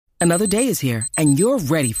Another day is here, and you're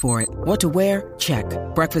ready for it. What to wear? Check.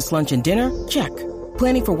 Breakfast, lunch, and dinner? Check.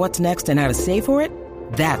 Planning for what's next and how to save for it?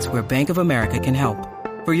 That's where Bank of America can help.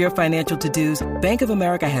 For your financial to-dos, Bank of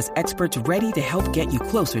America has experts ready to help get you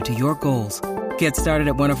closer to your goals. Get started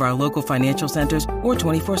at one of our local financial centers or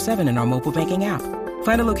 24/7 in our mobile banking app.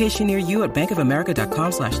 Find a location near you at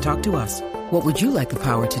bankofamerica.com/talktous. What would you like the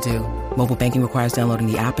power to do? Mobile banking requires downloading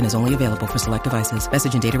the app and is only available for select devices.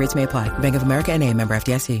 Message and data rates may apply. Bank of America N.A., member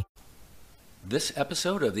FDIC. This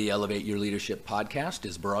episode of the Elevate Your Leadership podcast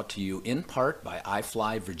is brought to you in part by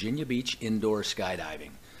iFly Virginia Beach Indoor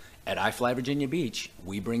Skydiving. At iFly Virginia Beach,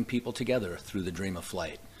 we bring people together through the dream of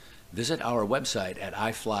flight. Visit our website at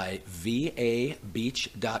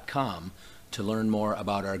iflyvabeach.com to learn more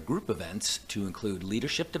about our group events to include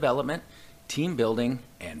leadership development, team building,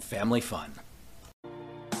 and family fun.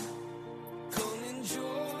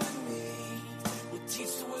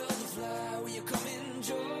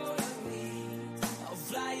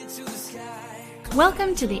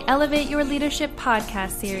 Welcome to the Elevate Your Leadership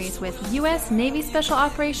podcast series with U.S. Navy Special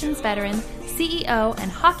Operations veteran, CEO,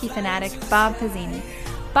 and hockey fanatic Bob Pizzini.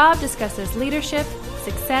 Bob discusses leadership,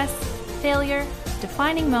 success, failure,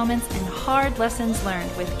 defining moments, and hard lessons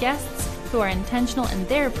learned with guests who are intentional in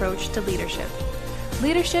their approach to leadership.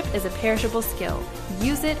 Leadership is a perishable skill.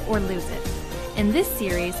 Use it or lose it. In this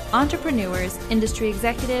series, entrepreneurs, industry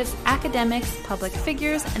executives, academics, public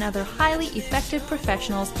figures, and other highly effective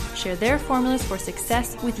professionals share their formulas for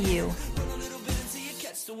success with you.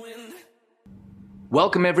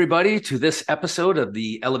 Welcome, everybody, to this episode of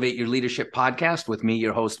the Elevate Your Leadership podcast with me,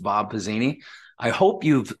 your host, Bob Pizzini. I hope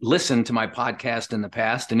you've listened to my podcast in the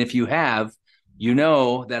past, and if you have, you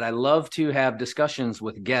know that I love to have discussions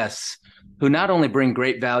with guests who not only bring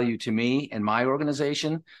great value to me and my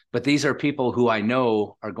organization, but these are people who I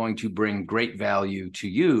know are going to bring great value to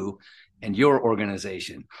you and your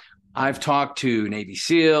organization. I've talked to Navy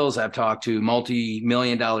SEALs, I've talked to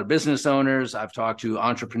multi-million-dollar business owners, I've talked to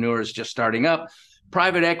entrepreneurs just starting up,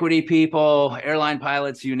 private equity people, airline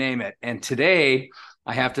pilots, you name it. And today,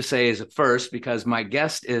 I have to say is a first because my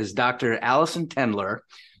guest is Dr. Allison Tendler,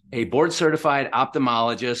 a board-certified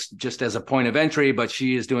ophthalmologist, just as a point of entry, but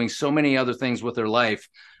she is doing so many other things with her life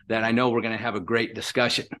that I know we're going to have a great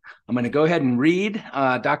discussion. I'm going to go ahead and read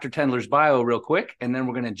Dr. Tendler's bio real quick, and then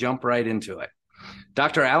we're going to jump right into it.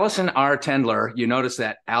 Dr. Allison R. Tendler, you notice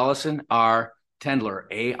that Allison R.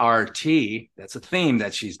 Tendler, A-R-T, that's a theme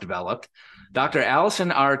that she's developed. Dr.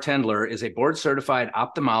 Allison R. Tendler is a board-certified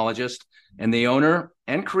ophthalmologist and the owner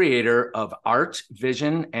and creator of Art,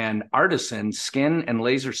 Vision, and Artisan Skin and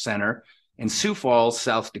Laser Center in Sioux Falls,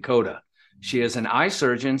 South Dakota. She is an eye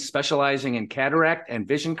surgeon specializing in cataract and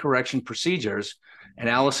vision correction procedures, and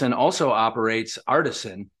Allison also operates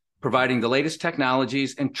Artisan, providing the latest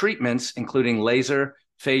technologies and treatments, including laser,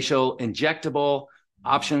 facial, injectable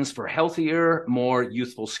options for healthier, more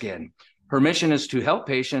youthful skin. Her mission is to help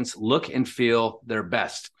patients look and feel their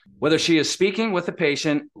best. Whether she is speaking with a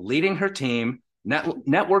patient, leading her team,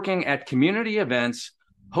 networking at community events,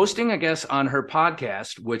 hosting a guest on her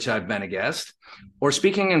podcast, which I've been a guest, or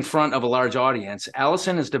speaking in front of a large audience,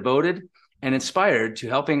 Allison is devoted and inspired to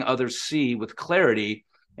helping others see with clarity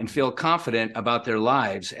and feel confident about their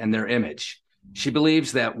lives and their image. She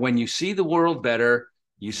believes that when you see the world better,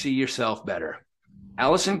 you see yourself better.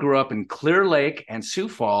 Allison grew up in Clear Lake and Sioux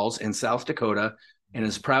Falls in South Dakota and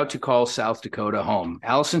is proud to call South Dakota home.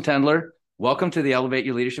 Allison Tendler, welcome to the Elevate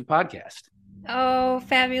Your Leadership podcast. Oh,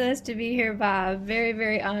 fabulous to be here, Bob. Very,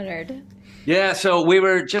 very honored. Yeah, so we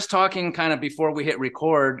were just talking kind of before we hit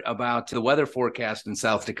record about the weather forecast in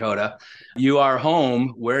South Dakota. You are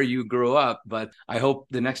home where you grew up, but I hope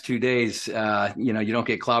the next 2 days, you don't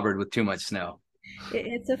get clobbered with too much snow.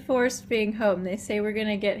 It's a force being home. They say we're going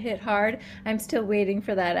to get hit hard. I'm still waiting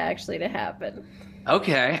for that actually to happen.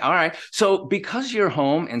 Okay. All right. So because you're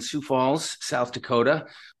home in Sioux Falls, South Dakota,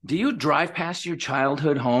 do you drive past your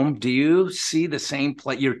childhood home? Do you see the same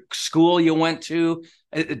your school you went to?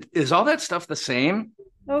 Is all that stuff the same?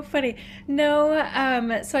 Oh, funny. No,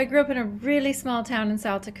 so I grew up in a really small town in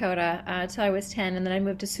South Dakota until I was 10, and then I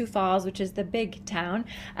moved to Sioux Falls, which is the big town,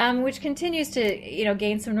 which continues to,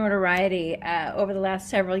 gain some notoriety over the last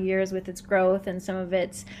several years with its growth and some of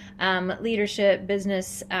its leadership,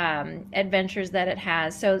 business adventures that it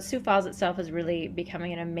has. So Sioux Falls itself is really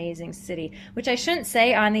becoming an amazing city, which I shouldn't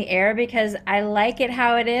say on the air because I like it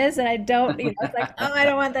how it is, and I don't, it's like, oh, I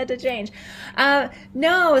don't want that to change.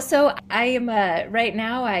 No, so I am right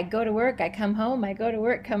now, I go to work, I come home, I go to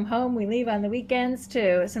work, come home. We leave on the weekends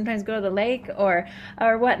to sometimes go to the lake or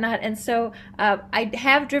whatnot. And so I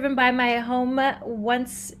have driven by my home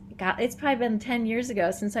once God, it's probably been 10 years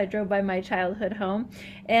ago since I drove by my childhood home,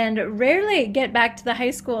 and rarely get back to the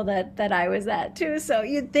high school that I was at too. So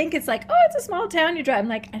you'd think it's like, oh, it's a small town you drive. I'm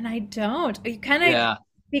like, and I don't. You kind of Yeah.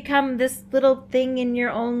 become this little thing in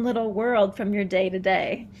your own little world from your day to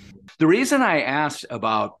day. The reason I asked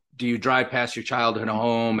about do you drive past your childhood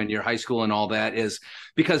home and your high school and all that is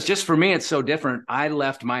because just for me, it's so different. I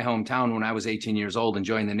left my hometown when I was 18 years old and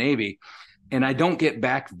joined the Navy, and I don't get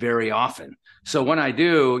back very often. So when I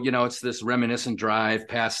do, it's this reminiscent drive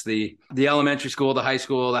past the elementary school, the high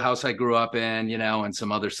school, the house I grew up in, and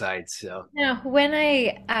some other sites. So Now, when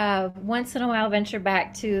I once in a while venture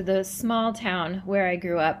back to the small town where I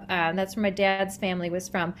grew up, that's where my dad's family was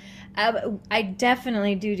from. I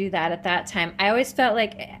definitely do that at that time. I always felt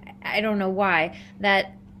like, I don't know why,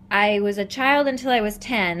 that I was a child until I was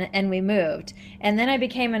 10 and we moved. And then I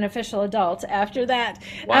became an official adult after that.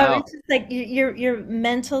 Wow. It's just like your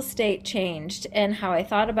mental state changed and how I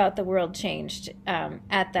thought about the world changed at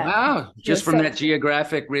that point. Wow, just from that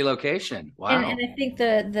geographic relocation. Wow. And I think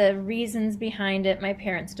the reasons behind it, my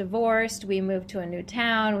parents divorced, we moved to a new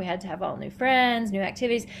town, we had to have all new friends, new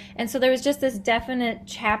activities. And so there was just this definite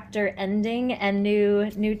chapter ending and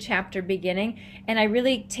new chapter beginning. And I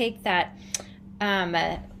really take that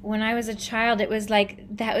when I was a child, it was like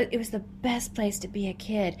that. It was the best place to be a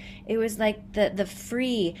kid. It was like the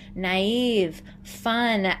free, naive,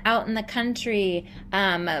 fun, out in the country,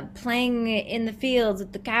 playing in the fields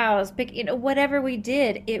with the cows, whatever we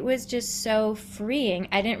did. It was just so freeing.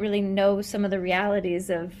 I didn't really know some of the realities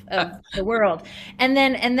of the world. And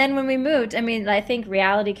then when we moved, I mean, I think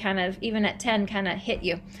reality kind of, even at 10, kind of hit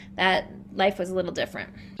you that life was a little different.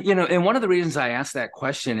 And one of the reasons I asked that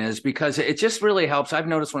question is because it just really helps. I've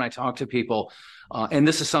noticed when I talk to people, and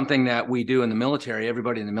this is something that we do in the military,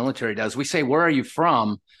 everybody in the military does, we say, where are you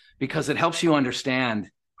from? Because it helps you understand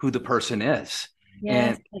who the person is.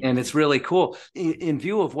 Yes. And it's really cool. In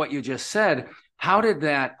view of what you just said, how did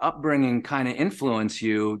that upbringing kind of influence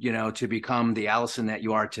you, to become the Allison that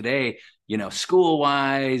you are today,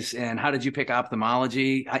 school-wise? And how did you pick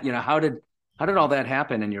ophthalmology? How did all that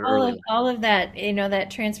happen in your early life? All of that,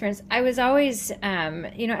 that transference. I was always,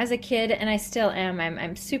 as a kid, and I still am,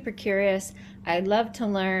 I'm super curious. I love to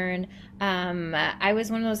learn. I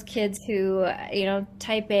was one of those kids who,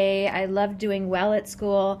 type A, I loved doing well at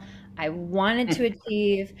school. I wanted to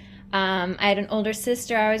achieve. I had an older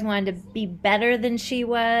sister. I always wanted to be better than she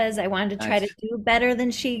was. I wanted to try to do better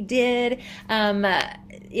than she did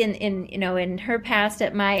in her past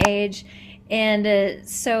at my age. And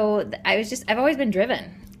so I've always been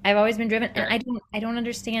driven. I've always been driven, and I don't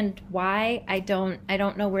understand why. I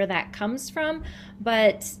don't know where that comes from,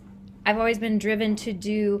 but I've always been driven to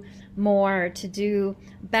do more, to do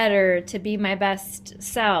better, to be my best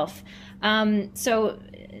self. So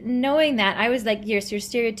knowing that, I was like your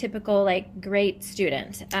stereotypical like great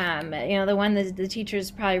student, the one that the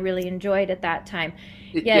teachers probably really enjoyed at that time.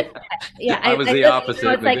 Yeah. I was the opposite.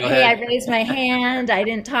 It's like, hey, I raised my hand. I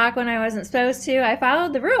didn't talk when I wasn't supposed to. I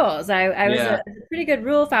followed the rules. I was a pretty good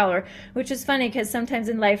rule follower, which is funny because sometimes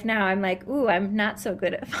in life now I'm like, ooh, I'm not so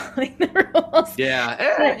good at following the rules. Yeah,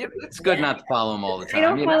 it's good not to follow them all the time. I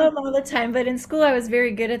don't follow them all the time, but in school I was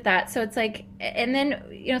very good at that. So it's like, and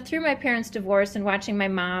then through my parents' divorce and watching my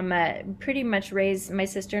mom pretty much raise my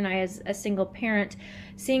sister and I as a single parent,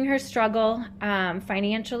 seeing her struggle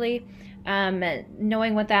financially.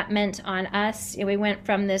 Knowing what that meant on us. We went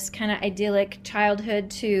from this kind of idyllic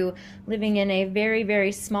childhood to living in a very,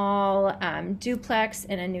 very small duplex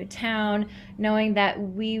in a new town, knowing that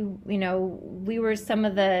we were some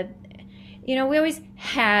of the, we always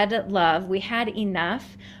had love, we had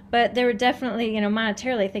enough, but there were definitely,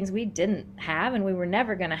 monetarily things we didn't have and we were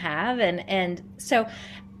never going to have. And so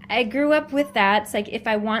I grew up with that. It's like, if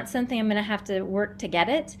I want something, I'm going to have to work to get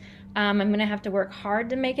it. I'm going to have to work hard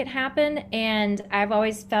to make it happen. And I've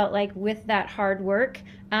always felt like with that hard work,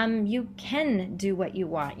 you can do what you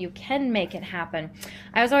want. You can make it happen.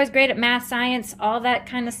 I was always great at math, science, all that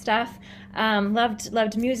kind of stuff.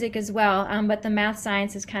 Loved music as well. But the math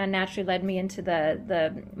science has kind of naturally led me into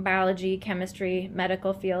the biology, chemistry,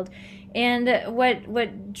 medical field. And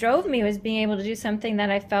what drove me was being able to do something that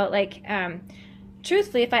I felt like,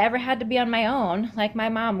 truthfully, if I ever had to be on my own, like my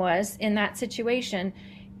mom was in that situation,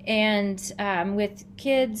 and with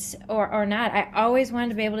kids or not, I always wanted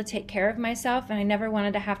to be able to take care of myself, and I never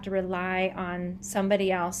wanted to have to rely on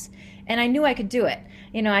somebody else. And I knew I could do it.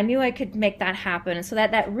 I knew I could make that happen. And so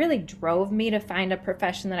that really drove me to find a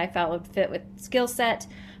profession that I felt would fit with skill set,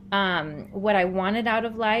 what I wanted out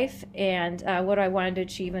of life, and what I wanted to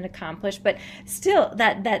achieve and accomplish. But still,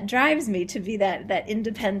 that drives me to be that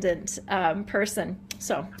independent person.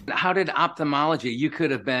 So how did ophthalmology, you could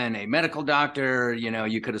have been a medical doctor,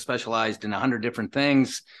 you could have specialized in 100 different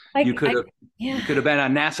things. You could have been a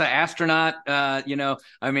NASA astronaut,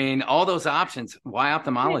 all those options. Why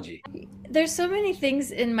ophthalmology? There's so many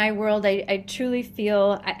things in my world. I truly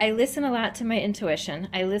feel I listen a lot to my intuition.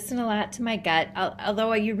 I listen a lot to my gut.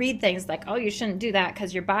 Although you read things like, oh, you shouldn't do that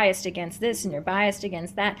because you're biased against this and you're biased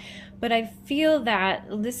against that. But I feel that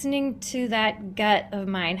listening to that gut of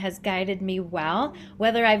mine has guided me well,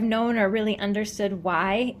 whether I've known or really understood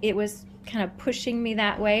why it was kind of pushing me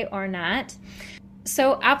that way or not.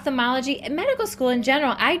 So ophthalmology, medical school in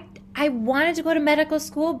general, I wanted to go to medical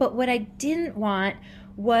school, but what I didn't want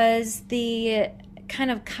was the kind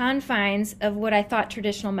of confines of what I thought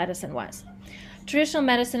traditional medicine was. Traditional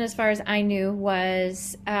medicine, as far as I knew,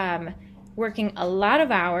 was working a lot of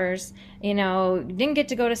hours, didn't get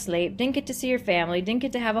to go to sleep, didn't get to see your family, didn't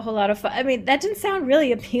get to have a whole lot of fun. I mean, that didn't sound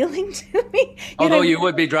really appealing to me. Although you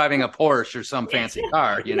would be driving a Porsche or some fancy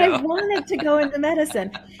car, I wanted to go into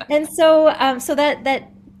medicine. And so so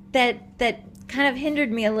that kind of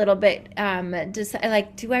hindered me a little bit.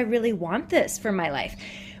 Do I really want this for my life?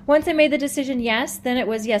 Once I made the decision, yes, then it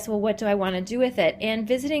was yes. Well, what do I want to do with it? And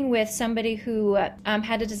visiting with somebody who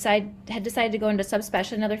had decided to go into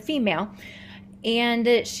subspecialty, another female,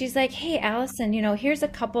 and she's like, "Hey, Allison, here's a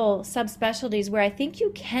couple subspecialties where I think you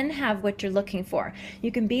can have what you're looking for.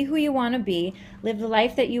 You can be who you want to be, live the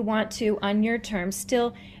life that you want to on your terms,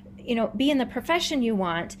 still, be in the profession you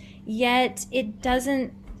want. Yet it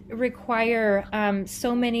doesn't require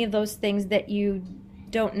so many of those things that you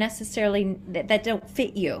don't necessarily that don't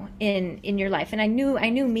fit you in your life." And I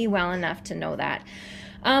knew me well enough to know that.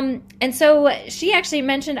 And so she actually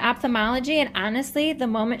mentioned ophthalmology, and honestly, the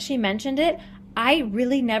moment she mentioned it, I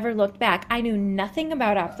really never looked back. I knew nothing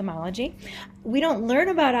about ophthalmology. We don't learn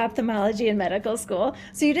about ophthalmology in medical school,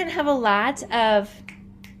 so we didn't have a lot of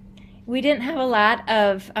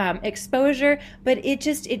exposure, but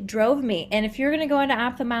it drove me. And if you're going to go into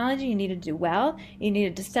ophthalmology, you needed to do well. You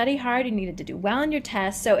needed to study hard. You needed to do well on your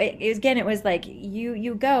tests. So it was like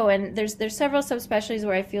you go, and there's several subspecialties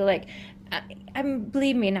where I feel like,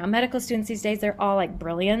 believe me, now medical students these days, they're all like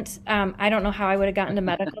brilliant. I don't know how I would have gotten to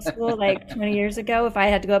medical school like 20 years ago if I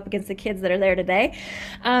had to go up against the kids that are there today.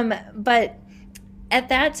 But at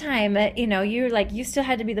that time, you still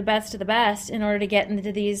had to be the best of the best in order to get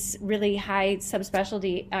into these really high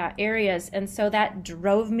subspecialty areas. And so that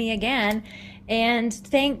drove me again. And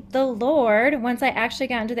thank the Lord, once I actually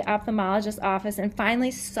got into the ophthalmologist's office and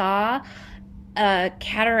finally saw a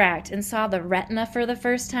cataract and saw the retina for the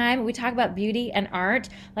first time. We talk about beauty and art.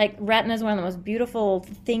 Like, retina is one of the most beautiful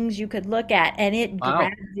things you could look at, and it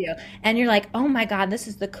grabs you. And you're like, oh my God, this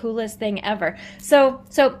is the coolest thing ever. So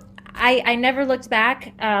I never looked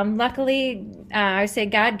back. Luckily, I say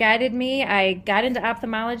God guided me. I got into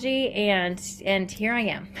ophthalmology, and here I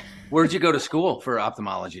am. Where'd you go to school for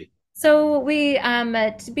ophthalmology? So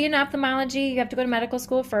to be in ophthalmology, you have to go to medical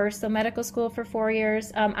school first. So medical school for 4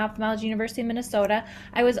 years, Ophthalmology University of Minnesota.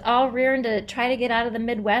 I was all rearing to try to get out of the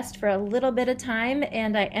Midwest for a little bit of time,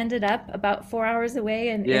 and I ended up about 4 hours away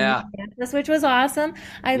in Minneapolis, which was awesome.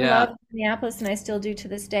 I love Minneapolis, and I still do to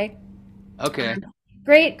this day. Okay.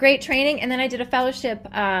 Great training. And then I did a fellowship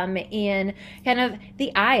in kind of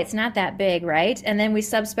the eye. It's not that big, right? And then we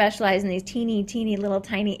subspecialize in these teeny little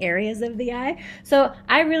tiny areas of the eye. So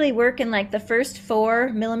I really work in like the first 4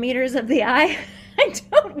 millimeters of the eye. I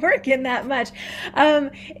don't work in that much.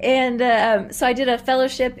 So I did a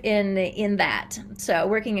fellowship in that. So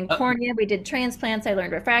working in cornea, we did transplants. I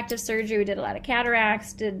learned refractive surgery. We did a lot of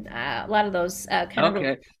cataracts, did a lot of those kind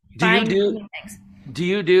of fine things. Do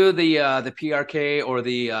you do the PRK or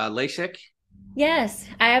the LASIK? Yes,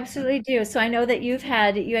 I absolutely do. So I know that you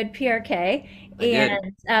had PRK,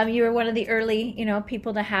 and you were one of the early,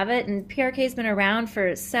 people to have it. And PRK has been around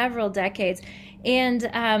for several decades, and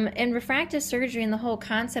refractive surgery and the whole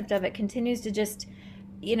concept of it continues to just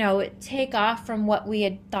take off from what we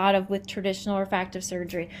had thought of with traditional refractive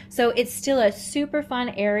surgery. So it's still a super fun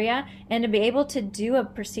area, and to be able to do a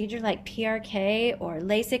procedure like PRK or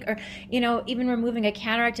LASIK, or even removing a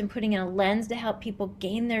cataract and putting in a lens to help people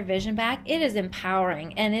gain their vision back, it is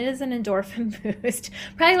empowering, and it is an endorphin boost.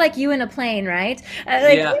 Probably like you in a plane, right?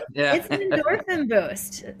 It's an endorphin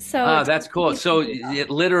boost. So that's cool. So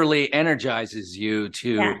it literally energizes you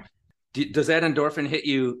to. Yeah. Does that endorphin hit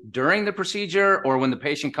you during the procedure, or when the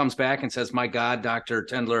patient comes back and says, my God, Dr.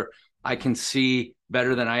 Tendler, I can see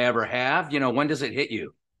better than I ever have? When does it hit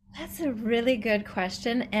you? That's a really good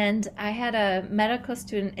question. And I had a medical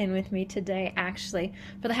student in with me today, actually,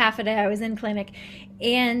 for the half a day I was in clinic.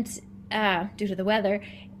 And due to the weather,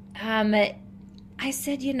 I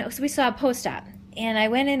said, so we saw a post-op. and I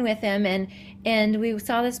went in with him, and we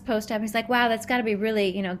saw this post up. He's like, wow, that's got to be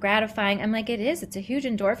really, gratifying. I'm like, it is. It's a huge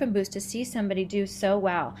endorphin boost to see somebody do so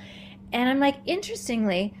well. And I'm like,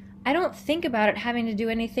 interestingly, I don't think about it having to do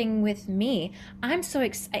anything with me. I'm so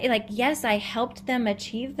excited. Like, yes, I helped them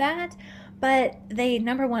achieve that, but they,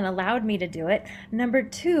 number one, allowed me to do it. Number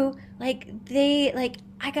two, I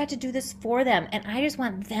got to do this for them, and I just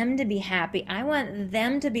want them to be happy. I want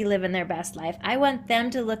them to be living their best life. I want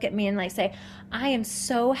them to look at me and say, I am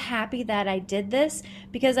so happy that I did this,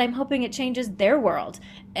 because I'm hoping it changes their world.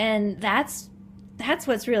 And that's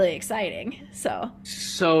what's really exciting.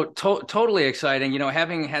 Totally exciting.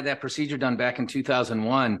 Having had that procedure done back in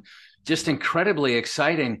 2001, just incredibly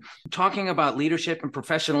exciting. Talking about leadership and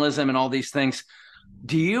professionalism and all these things,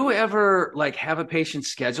 do you ever have a patient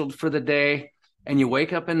scheduled for the day and you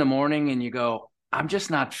wake up in the morning and you go, I'm just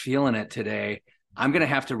not feeling it today, I'm going to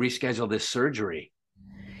have to reschedule this surgery?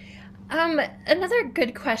 Another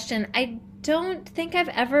good question. I don't think I've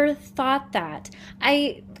ever thought that.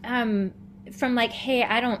 Hey,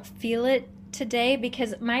 I don't feel it today,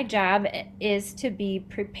 because my job is to be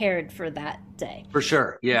prepared for that day. For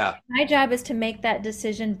sure. Yeah. My job is to make that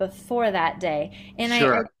decision before that day. And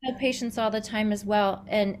sure. I tell patients all the time as well,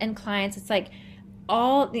 and clients, it's like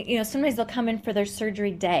sometimes they'll come in for their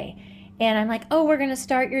surgery day. And I'm like, oh, we're going to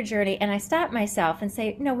start your journey. And I stop myself and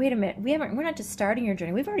say, no, wait a minute. We're not just starting your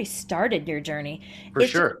journey. We've already started your journey.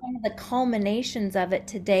 It's sure. Just one of the culminations of it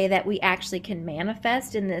today that we actually can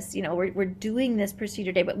manifest in this. We're doing this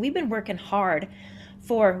procedure day, but we've been working hard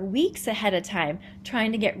for weeks ahead of time,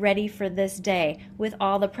 trying to get ready for this day with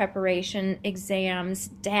all the preparation, exams,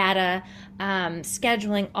 data,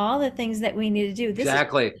 scheduling, all the things that we need to do. This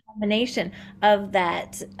exactly. is a combination of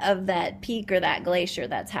that peak or that glacier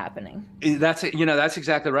that's happening. That's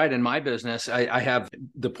exactly right. In my business, I have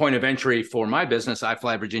the point of entry for my business, I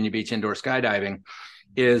Fly Virginia Beach Indoor Skydiving,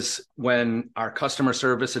 is when our customer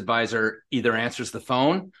service advisor either answers the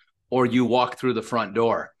phone or you walk through the front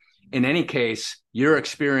door. In any case, your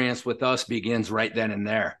experience with us begins right then and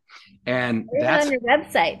there. And that's on your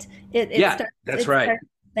website. That's right.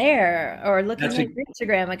 There, or looking at your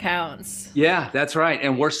Instagram accounts. Yeah, that's right.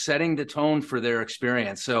 And we're setting the tone for their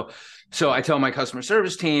experience. So I tell my customer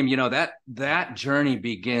service team, that journey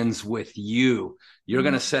begins with you. You're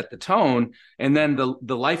going to set the tone. And then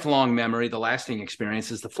the lifelong memory, the lasting experience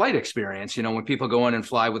is the flight experience. When people go in and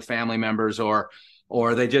fly with family members or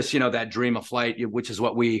they just, that dream of flight, which is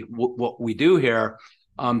what we do here.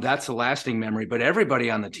 That's a lasting memory, but everybody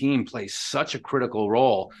on the team plays such a critical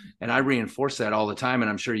role. And I reinforce that all the time. And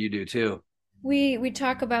I'm sure you do too. We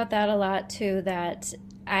talk about that a lot too, that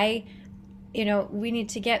we need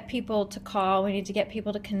to get people to call, we need to get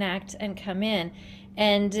people to connect and come in.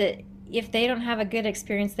 And if they don't have a good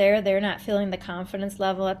experience there, they're not feeling the confidence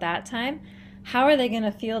level at that time, how are they going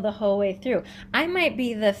to feel the whole way through? I might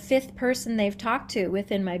be the fifth person they've talked to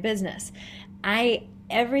within my business.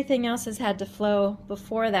 Everything else has had to flow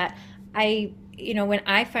before that. When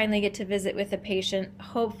I finally get to visit with a patient,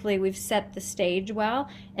 hopefully we've set the stage well,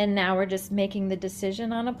 and now we're just making the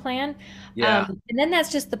decision on a plan. Yeah. And then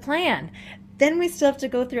that's just the plan. Then we still have to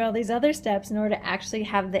go through all these other steps in order to actually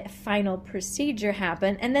have the final procedure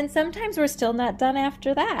happen. And then sometimes we're still not done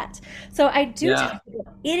after that. So I do tell you,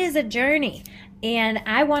 it is a journey. And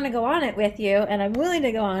I want to go on it with you, and I'm willing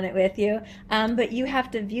to go on it with you. But you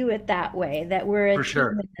have to view it that way, that we're a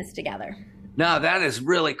team in this together. No, that is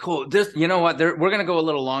really cool. You know what? We're going to go a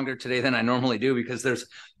little longer today than I normally do, because there's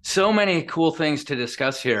so many cool things to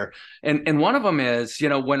discuss here. And one of them is,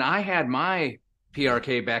 when I had my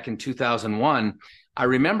PRK back in 2001, I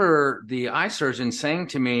remember the eye surgeon saying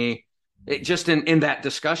to me, just in that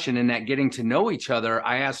discussion, in that getting to know each other,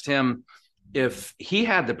 I asked him if he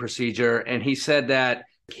had the procedure, and he said that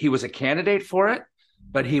he was a candidate for it,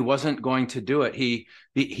 but he wasn't going to do it.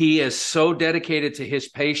 He is so dedicated to his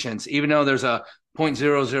patients, even though there's a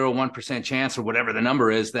 0.001% chance or whatever the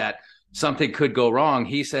number is that something could go wrong.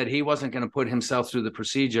 He said he wasn't going to put himself through the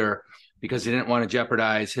procedure because he didn't want to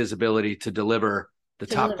jeopardize his ability to deliver the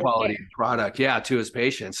top quality product, to his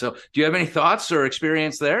patients. So do you have any thoughts or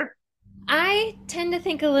experience there? I tend to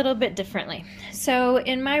think a little bit differently. So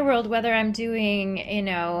in my world, whether I'm doing,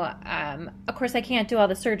 of course I can't do all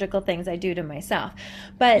the surgical things I do to myself,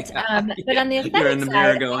 but on the aesthetic You're in the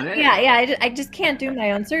mirror going, hey. I just can't do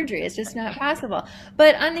my own surgery. It's just not possible.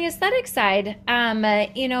 But on the aesthetic side,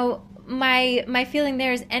 my feeling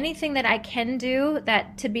there is anything that I can do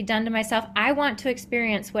that to be done to myself, I want to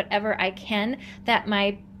experience whatever I can that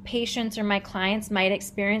my patients or my clients might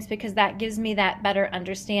experience, because that gives me that better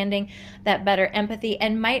understanding, that better empathy,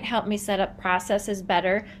 and might help me set up processes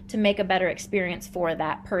better to make a better experience for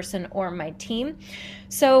that person or my team.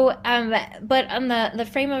 So, but on the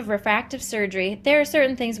frame of refractive surgery, there are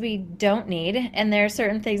certain things we don't need, and there are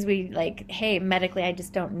certain things we like, hey, medically, I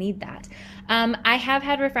just don't need that. I have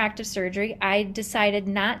had refractive surgery. I decided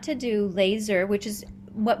not to do laser, which is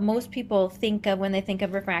what most people think of when they think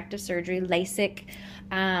of refractive surgery. LASIK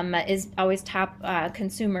is always top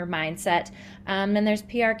consumer mindset. And there's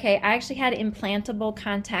PRK. I actually had implantable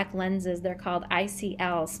contact lenses. They're called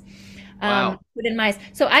ICLs. Wow. Put in my eyes.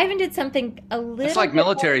 So I even did something a little. It's like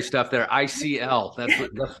military stuff there. ICL. That's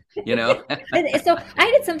what, you know. So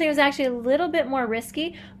I did something that was actually a little bit more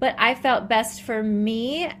risky, but I felt best for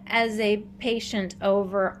me as a patient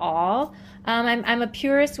overall. I'm a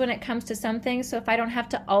purist when it comes to some things. So if I don't have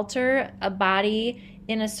to alter a body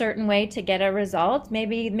in a certain way to get a result,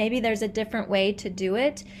 maybe there's a different way to do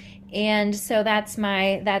it. And so that's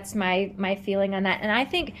my feeling on that. And I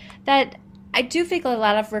think that I do think a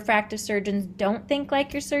lot of refractive surgeons don't think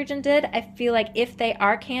like your surgeon did. I feel like if they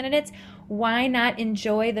are candidates, why not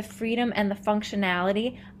enjoy the freedom and the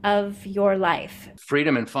functionality of your life?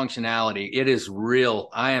 Freedom and functionality. It is real.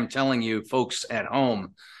 I am telling you, folks at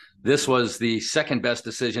home, this was the second best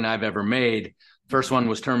decision I've ever made. First one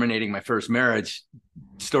was terminating my first marriage.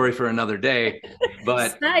 Story for another day.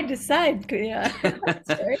 But side to side, yeah.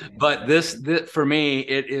 But this for me,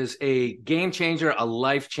 it is a game changer, a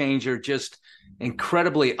life changer, just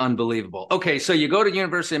incredibly unbelievable. Okay, so you go to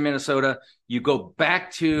University of Minnesota, you go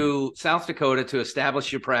back to South Dakota to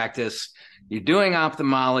establish your practice. You're doing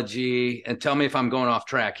ophthalmology, and tell me if I'm going off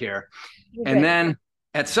track here. And then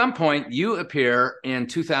at some point, you appear in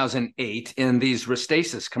 2008 in these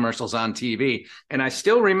Restasis commercials on TV. And I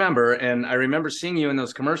still remember, and I remember seeing you in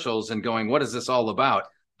those commercials and going, what is this all about?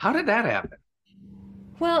 How did that happen?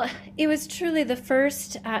 Well, it was truly the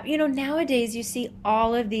first, nowadays you see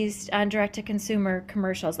all of these direct-to-consumer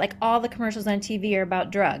commercials, like all the commercials on TV are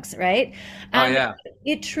about drugs, right? Oh, yeah.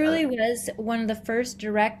 It truly was one of the first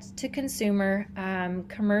direct-to-consumer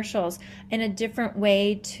commercials in a different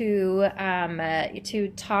way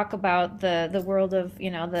to talk about the world of,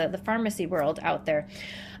 the pharmacy world out there.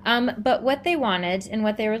 But what they wanted and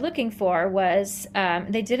what they were looking for was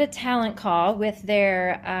they did a talent call with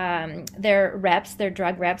their reps, their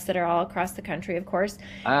drug reps that are all across the country, of course.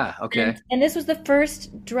 Okay. And this was the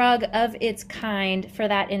first drug of its kind for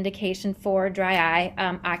that indication for dry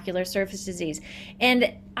eye, ocular surface disease.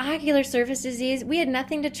 And ocular surface disease, we had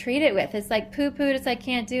nothing to treat it with. It's like poo-pooed. It's like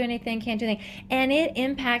can't do anything. And it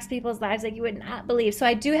impacts people's lives like you would not believe. So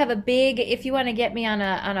I do have a big, if you want to get me on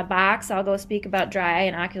a box, I'll go speak about dry eye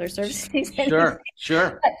and ocular surface disease.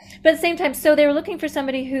 Sure. But at the same time, so they were looking for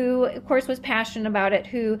somebody who, of course, was passionate about it,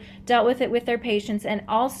 who dealt with it with their patients, and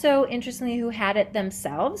also, interestingly, who had it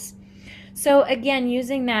themselves. So again,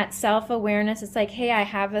 using that self-awareness, it's like, hey, I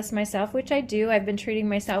have this myself, which I do. I've been treating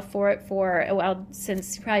myself for it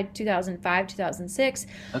since probably 2005, 2006.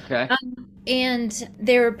 Okay. And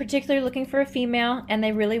they were particularly looking for a female, and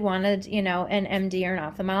they really wanted, an MD or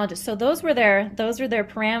an ophthalmologist. So those were their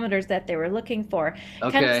parameters that they were looking for.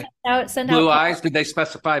 Okay. Kind of blue eyes? Did they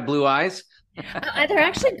specify blue eyes? They're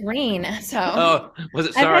actually green. So. Oh, was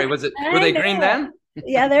it? Sorry, were they green then?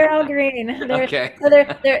 Yeah, they're all green. Okay. So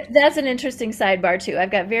that's an interesting sidebar too. I've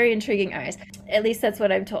got very intriguing eyes. At least that's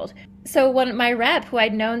what I'm told. So my rep, who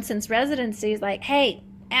I'd known since residency, is like, "Hey,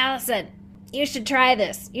 Allison, you should try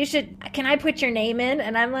this. Can I put your name in?"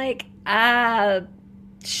 And I'm like,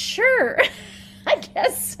 sure. I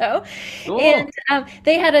guess so. Cool. And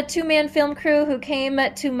they had a 2-man film crew who came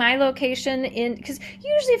to my location because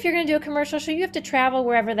usually if you're going to do a commercial show, you have to travel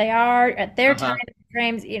wherever they are at their time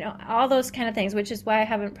frames, all those kind of things, which is why I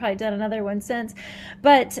haven't probably done another one since.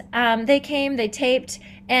 But they came, they taped,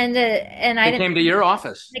 and I came to your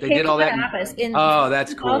office. They did all that. Office in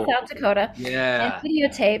that's cool. South Dakota. Yeah. And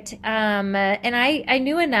videotaped. And I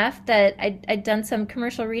knew enough that I'd done some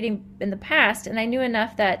commercial reading in the past, and I knew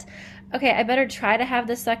enough that, okay, I better try to have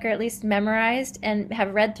this sucker at least memorized and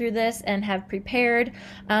have read through this and have prepared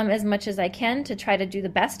as much as I can to try to do the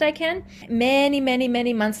best I can. Many, many,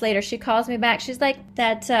 many months later, she calls me back. She's like,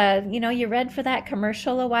 you read for that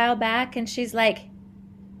commercial a while back? And she's like,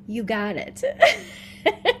 you got it.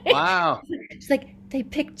 Wow. She's like, they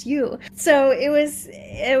picked you. So it was,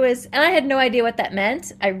 and I had no idea what that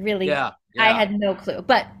meant. I had no clue,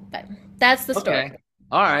 but that's the story. Okay.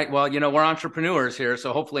 All right. Well, we're entrepreneurs here,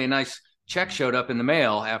 so hopefully a nice check showed up in the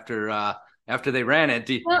mail after they ran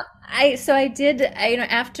it.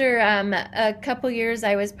 After a couple years,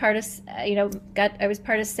 I was part of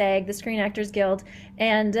SAG, the Screen Actors Guild,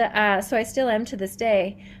 And so I still am to this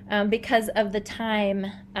day, because of the time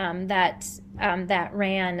that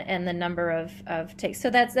ran and the number of takes. So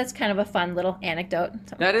that's kind of a fun little anecdote.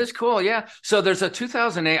 So. That is cool. Yeah. So there's a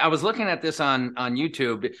 2008. I was looking at this on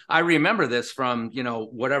YouTube. I remember this from,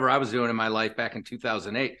 whatever I was doing in my life back in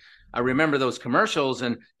 2008. I remember those commercials,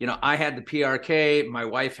 and, I had the PRK, my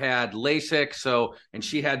wife had LASIK. And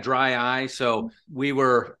she had dry eye. So we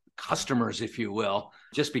were customers, if you will,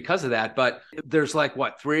 just because of that. But there's like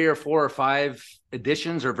 3 or 4 or 5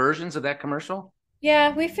 editions or versions of that commercial.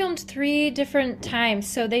 Yeah, we filmed 3 different times.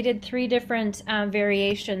 So they did 3 different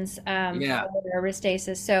variations for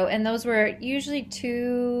Restasis. So, and those were usually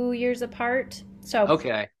 2 years apart. So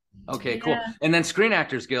Okay, cool. And then Screen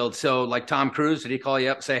Actors Guild. So like Tom Cruise, did he call you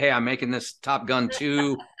up and say, hey, I'm making this Top Gun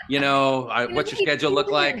 2, what's your schedule look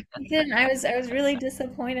like? He didn't. I was really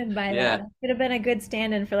disappointed by that. It could have been a good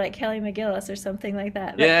stand-in for like Kelly McGillis or something like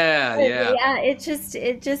that. But, yeah. It just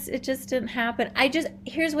didn't happen.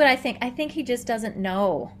 Here's what I think. I think he just doesn't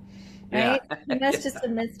know. Right? Yeah. He must just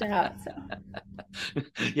have missed out. So.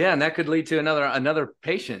 Yeah, and that could lead to another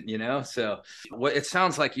patient, So it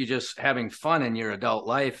sounds like you're just having fun in your adult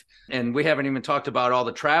life, and we haven't even talked about all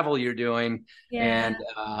the travel you're doing. Yeah. And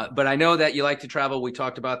but I know that you like to travel. We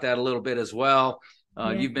talked about that a little bit as well.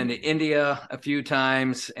 You've been to India a few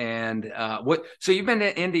times, and so you've been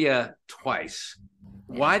to India twice.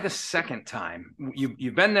 Why the second time?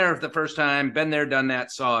 You've been there the first time, been there, done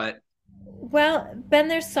that, saw it. Well, been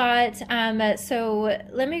there, saw it. So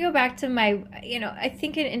let me go back to my, I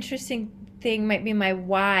think an interesting thing might be my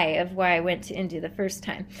why I went to India the first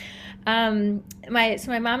time. My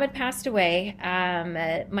mom had passed away.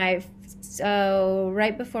 Right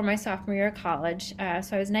before my sophomore year of college.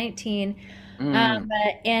 So I was 19,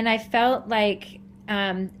 and I felt like,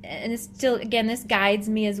 and it's still, again, this guides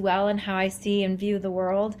me as well in how I see and view the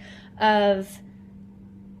world of.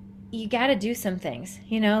 You got to do some things,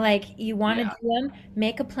 like you want to do them,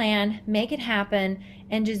 make a plan, make it happen,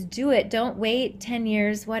 and just do it. Don't wait 10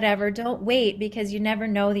 years, whatever. Don't wait, because you never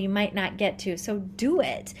know that you might not get to. So do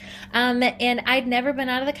it. And I'd never been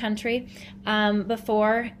out of the country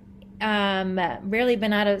before. Rarely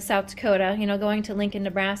been out of South Dakota. Going to Lincoln,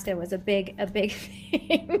 Nebraska was a big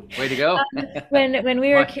thing. Way to go! when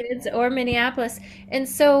we were kids, or Minneapolis, and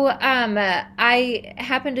so I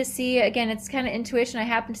happened to see, again, it's kind of intuition. I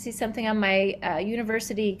happened to see something on my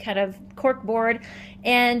university kind of cork board,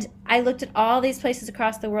 and I looked at all these places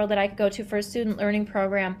across the world that I could go to for a student learning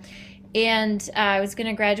program. And I was going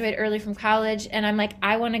to graduate early from college, and I'm like,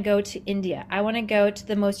 I want to go to India. I want to go to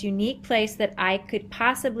the most unique place that I could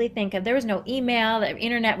possibly think of. There was no email. The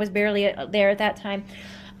internet was barely there at that time.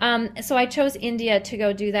 So I chose India to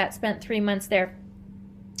go do that, spent 3 months there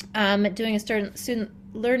doing a student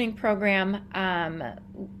learning program,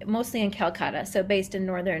 mostly in Calcutta, so based in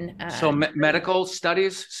northern. So medical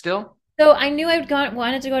studies still? So I knew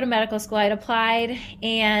wanted to go to medical school. I'd applied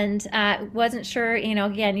and wasn't sure,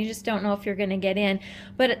 again, you just don't know if you're going to get in.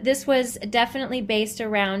 But this was definitely based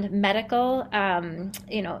around medical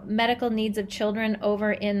needs of children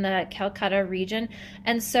over in the Calcutta region.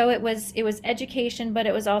 And so it was education, but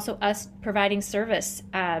it was also us providing service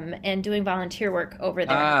and doing volunteer work over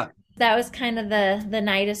there. That was kind of the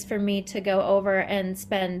nidus for me to go over and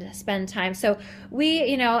spend time. So we,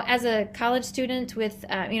 as a college student with,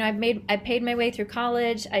 I paid my way through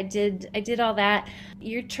college. I did all that.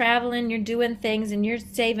 You're traveling, you're doing things, and you're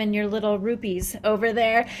saving your little rupees over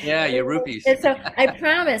there. Yeah, your rupees. And so I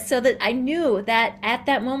promised, so that I knew that at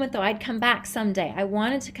that moment, though, I'd come back someday. I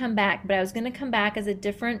wanted to come back, but I was going to come back as a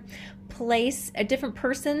different place, a different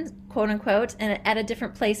person, quote unquote, and at a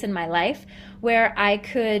different place in my life where I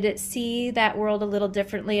could see that world a little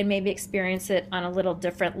differently and maybe experience it on a little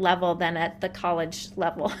different level than at the college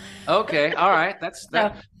level. Okay. All right. That's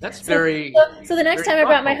very. So the next time I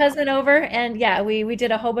brought my husband over, and we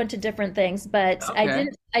did a whole bunch of different things, but okay.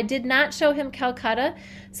 I did not show him Calcutta.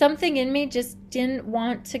 Something in me just didn't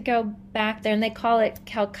want to go back there, and they call it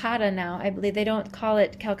Calcutta now. I believe they don't call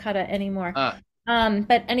it Calcutta anymore.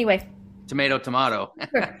 But anyway. Tomato.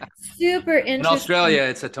 Super interesting. In Australia,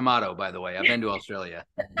 it's a tomato, by the way. I've been to Australia.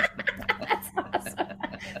 That's awesome.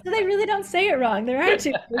 So they really don't say it wrong. There are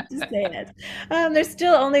two ways to say it. There's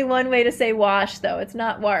still only one way to say wash, though. It's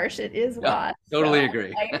not wash. It is wash. Totally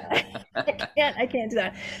agree. I can't do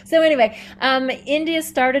that. So anyway, India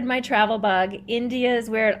started my travel bug. India is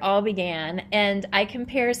where it all began. And I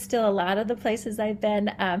compare still a lot of the places I've been.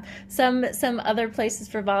 Some other places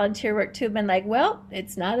for volunteer work, too, have been like, well,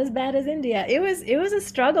 it's not as bad as India. It was a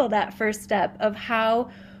struggle, that first step of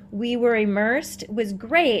how we were immersed. It was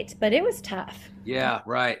great, but it was tough. Yeah,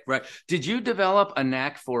 right, right. Did you develop a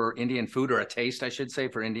knack for Indian food, or a taste, I should say,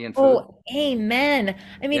 for Indian food? Oh, amen.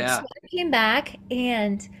 I mean, so Yeah, I came back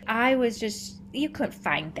and I was just, you couldn't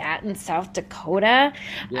find that in South Dakota.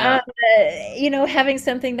 yeah, Having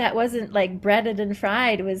something that wasn't like breaded and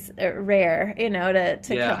fried was rare, to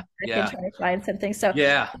come yeah, back and yeah, try to find something. So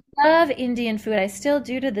yeah. I love Indian food. I still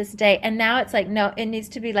do to this day. And now it's like, no, it needs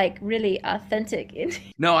to be like really authentic Indian.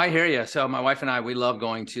 No, I hear you. So my wife and I, we love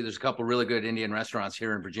going to, there's a couple really good Indian restaurants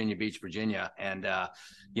here in Virginia Beach, Virginia. And,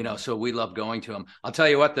 so we love going to them. I'll tell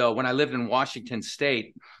you what, though, when I lived in Washington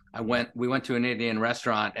State, we went to an Indian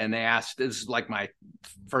restaurant, and they asked, this is like my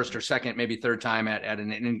first or second, maybe third time at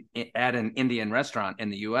an Indian restaurant in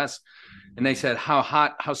the US. And they said,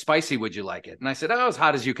 how spicy would you like it? And I said, oh, as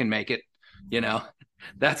hot as you can make it. You know,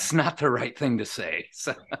 that's not the right thing to say.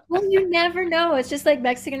 So Well, you never know. It's just like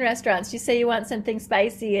Mexican restaurants. You say you want something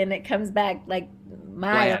spicy and it comes back like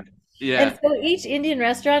mild. bland. Yeah. And so each Indian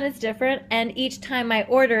restaurant is different, and each time I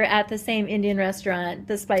order at the same Indian restaurant,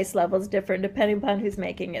 the spice level is different depending upon who's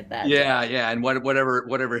making it that day. Yeah, yeah, and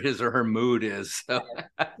whatever his or her mood is. So,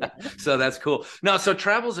 so that's cool. No, so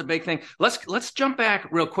travel's a big thing. Let's jump back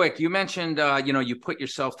real quick. You mentioned you put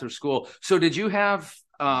yourself through school. So did you have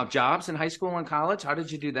jobs in high school and college? How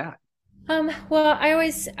did you do that? Well, I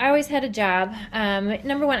always had a job.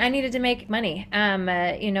 Number one, I needed to make money.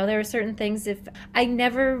 There were certain things if I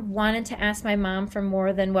never wanted to ask my mom for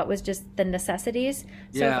more than what was just the necessities.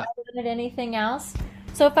 So if Yeah, I wanted anything else,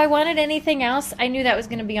 I knew that was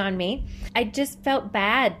going to be on me. I just felt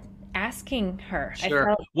bad asking her.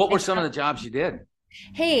 sure. What I were some of felt the jobs you did?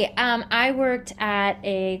 Hey, I worked at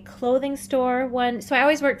a clothing store so I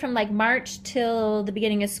always worked from like March till the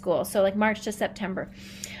beginning of school, so like March to September.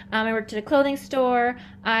 I worked at a clothing store.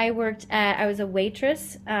 I was a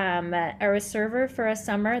waitress, or a server for a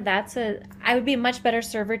summer. I would be a much better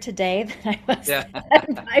server today than I was Yeah,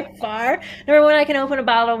 then by far. Number one, I can open a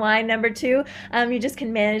bottle of wine. Number two, you just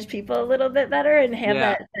can manage people a little bit better and have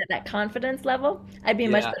yeah, that confidence level. I'd be a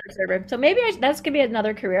much yeah. better server. So maybe that's gonna be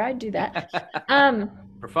another career. I'd do that. Um,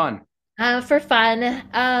 For fun. for fun.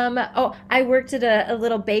 I worked at a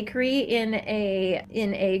little bakery in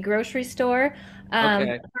a grocery store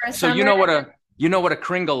Okay. for a So you summer. know what a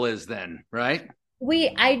Kringle is then, right?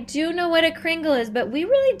 I do know what a Kringle is, but we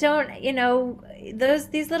really don't,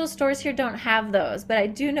 these little stores here don't have those, but I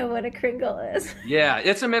do know what a Kringle is. Yeah,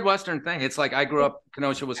 it's a Midwestern thing. It's like I grew up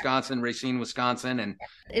Kenosha, Wisconsin, Racine, Wisconsin, and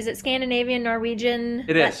Is it Scandinavian, Norwegian?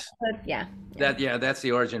 it is Yeah. that's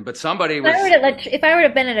the origin. But somebody If was if I would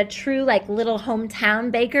have been at a true like little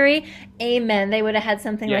hometown bakery, amen, they would have had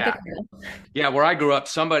something like a yeah, Kringle. yeah, where I grew up,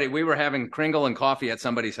 we were having Kringle and coffee at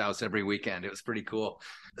somebody's house every weekend. It was pretty cool.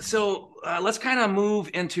 So let's kind of move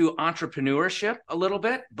into entrepreneurship a little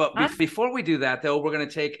bit. But before we do that, though, we're going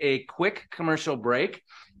to take a quick commercial break.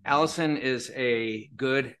 Allison is a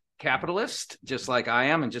good capitalist, just like I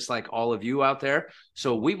am, and just like all of you out there.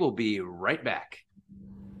 So we will be right back.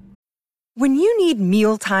 When you need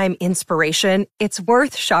mealtime inspiration, it's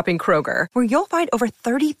worth shopping Kroger, where you'll find over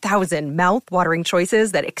 30,000 mouth-watering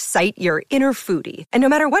choices that excite your inner foodie. And no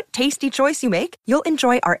matter what tasty choice you make, you'll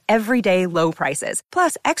enjoy our everyday low prices,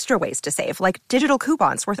 plus extra ways to save, like digital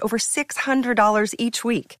coupons worth over $600 each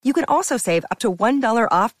week. You can also save up to $1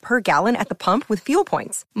 off per gallon at the pump with fuel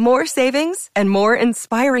points. More savings and more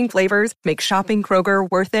inspiring flavors make shopping Kroger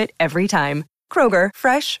worth it every time. Kroger,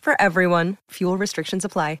 fresh for everyone. Fuel restrictions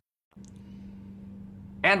apply.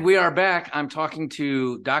 And we are back. I'm talking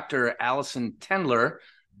to Dr. Allison Tendler,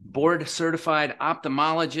 board certified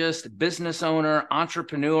ophthalmologist, business owner,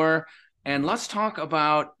 entrepreneur. And let's talk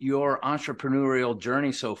about your entrepreneurial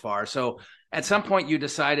journey so far. So at some point you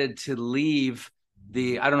decided to leave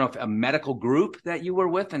I don't know if a medical group that you were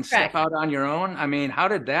with and step Correct. out on your own. I mean, how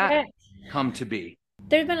did that Correct. come to be?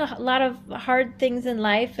 There's been a lot of hard things in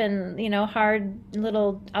life and, hard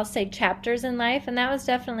little, I'll say, chapters in life. And that was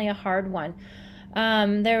definitely a hard one.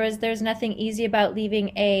 There's nothing easy about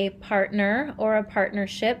leaving a partner or a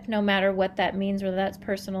partnership, no matter what that means, whether that's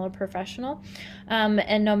personal or professional.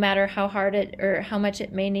 And no matter how hard it or how much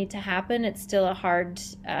it may need to happen, it's still a hard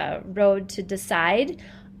road to decide,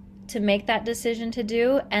 to make that decision to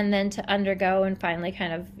do, and then to undergo and finally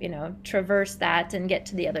kind of, traverse that and get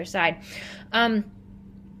to the other side.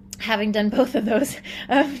 Having done both of those,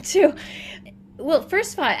 too. Well,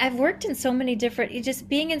 first of all, I've worked in so many different, just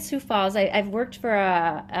being in Sioux Falls, I've worked for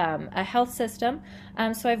a health system.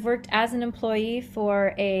 So I've worked as an employee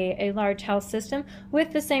for a large health system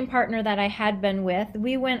with the same partner that I had been with.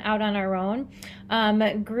 We went out on our own,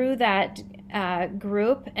 grew that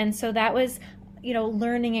group. And so that was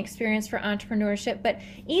learning experience for entrepreneurship. But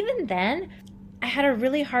even then, I had a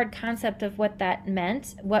really hard concept of what that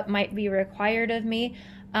meant, what might be required of me.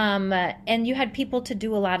 And you had people to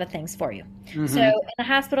do a lot of things for you. Mm-hmm. So in the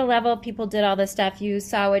hospital level, people did all this stuff. You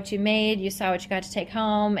saw what you made, you saw what you got to take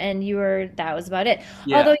home, and that was about it.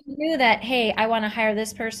 Yeah. Although you knew that, hey, I want to hire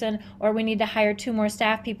this person, or we need to hire 2 more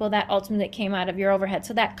staff people, that ultimately came out of your overhead.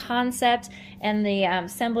 So that concept and the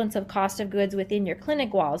semblance of cost of goods within your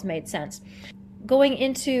clinic walls made sense. Going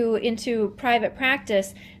into private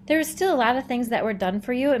practice, there was still a lot of things that were done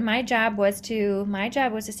for you, and my job was to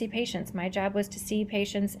see patients. My job was to see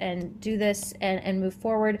patients and do this and move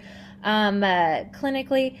forward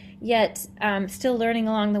clinically, yet still learning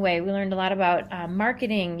along the way. We learned a lot about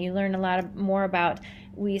marketing. You learn a lot more about,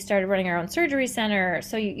 we started running our own surgery center.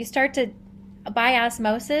 So you start to, by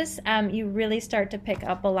osmosis, you really start to pick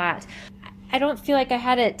up a lot. I don't feel like I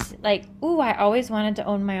had it like, I always wanted to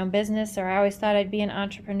own my own business, or I always thought I'd be an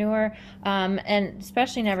entrepreneur, and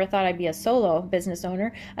especially never thought I'd be a solo business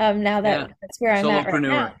owner. Now that's where I'm at right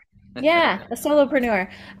now. Yeah, a solopreneur.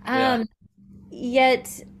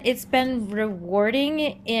 Yet it's been rewarding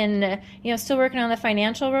in, still working on the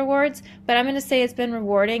financial rewards, but I'm going to say it's been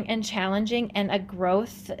rewarding and challenging and a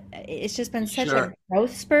growth. It's just been such a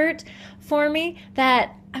growth spurt for me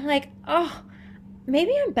that I'm like,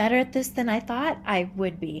 maybe I'm better at this than I thought I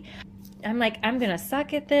would be. I'm like, I'm going to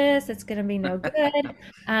suck at this. It's going to be no good.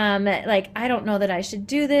 I don't know that I should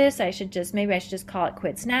do this. Maybe I should just call it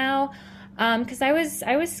quits now. Cause I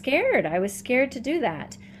was scared. I was scared to do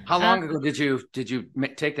that. How long ago did you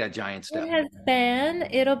take that giant step?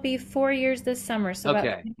 It'll be 4 years this summer. So about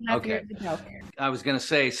 2.5 years ago. I was going to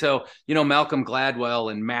say, so, Malcolm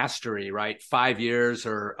Gladwell and mastery, right? 5 years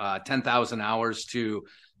or 10,000 hours to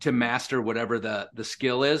master whatever the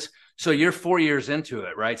skill is. So you're 4 years into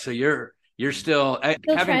it, right? So you're still trying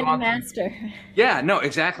to master. Yeah, no,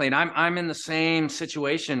 exactly. And I'm in the same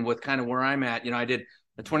situation with kind of where I'm at. I did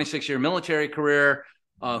a 26-year military career.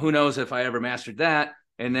 Who knows if I ever mastered that?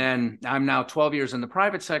 And then I'm now 12 years in the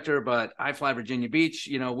private sector, but I fly Virginia Beach.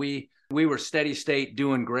 We were steady state,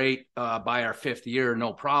 doing great by our 5th year,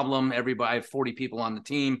 no problem. I have 40 people on the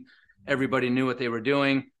team. Everybody knew what they were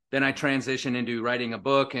doing. Then I transitioned into writing a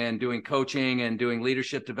book and doing coaching and doing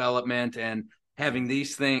leadership development and having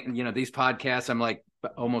these things, these podcasts. I'm like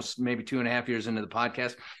almost maybe 2.5 years into the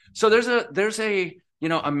podcast. So there's a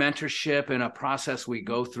mentorship and a process we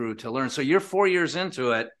go through to learn. So you're 4 years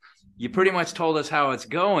into it. You pretty much told us how it's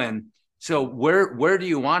going. So where do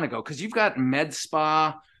you want to go? Because you've got med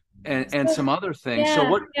spa and some other things. So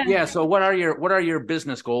what are your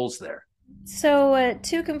business goals there? So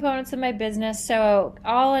 2 components of my business, so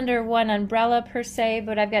all under one umbrella per se,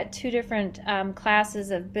 but I've got 2 different classes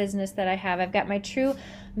of business that I have. I've got my true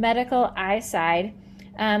medical eye side,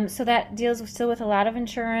 so that deals still with a lot of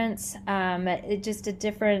insurance, just a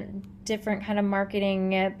different kind of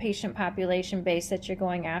marketing, patient population base that you're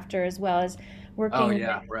going after, as well as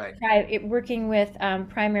working with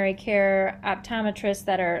primary care optometrists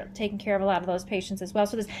that are taking care of a lot of those patients as well.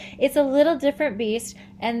 So it's a little different beast.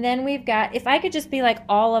 And then we've got, if I could just be like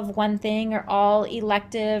all of one thing or all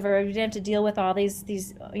elective, or we didn't have to deal with all these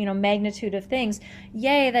magnitude of things,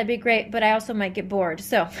 yay, that'd be great. But I also might get bored.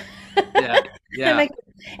 So yeah.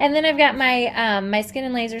 And then I've got my skin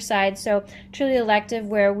and laser side, so truly elective,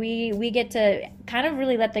 where we get to kind of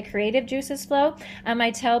really let the creative juices flow.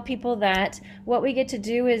 I tell people that what we get to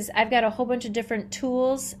do is, I've got a whole bunch of different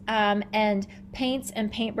tools and paints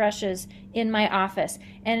and paintbrushes in my office,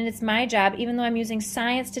 and it's my job, even though I'm using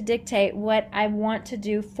science to dictate what I want to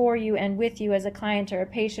do for you and with you as a client or a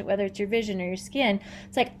patient, whether it's your vision or your skin.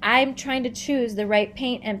 It's like I'm trying to choose the right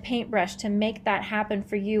paint and paintbrush to make that happen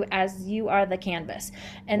for you, as you are the canvas.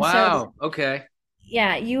 And wow. Okay.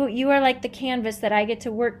 Yeah, you are like the canvas that I get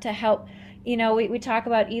to work to help. We talk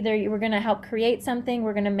about either we're going to help create something,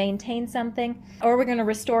 we're going to maintain something, or we're going to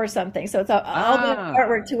restore something. So it's all the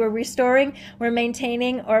artwork to we're restoring, we're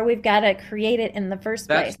maintaining, or we've got to create it in the first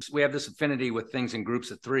place. We have this affinity with things in groups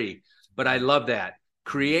of 3, but I love that.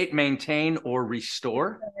 Create, maintain, or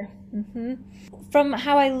restore. Mm-hmm. From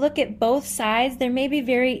how I look at both sides, there may be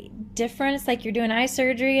very different. It's like you're doing eye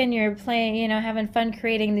surgery and you're playing, having fun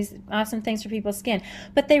creating these awesome things for people's skin.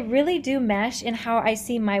 But they really do mesh in how I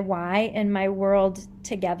see my why and my world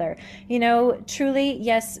together. Truly,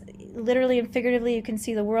 yes, literally and figuratively, you can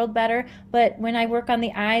see the world better. But when I work on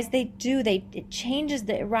the eyes, it changes,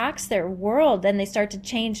 it rocks their world, and they start to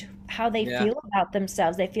change how they feel about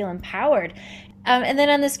themselves. They feel empowered. And then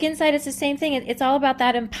on the skin side, it's the same thing. It's all about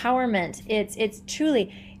that empowerment. It's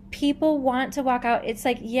truly, people want to walk out. It's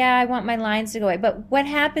like, yeah, I want my lines to go away. But what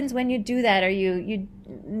happens when you do that? Or you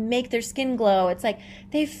make their skin glow. It's like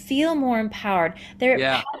they feel more empowered. They're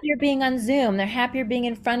happier being on Zoom. They're happier being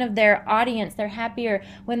in front of their audience. They're happier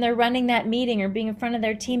when they're running that meeting or being in front of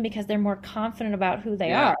their team because they're more confident about who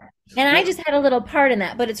they are. And I just had a little part in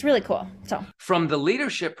that, but it's really cool. So from the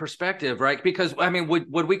leadership perspective, right? Because I mean,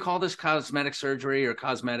 would we call this cosmetic surgery or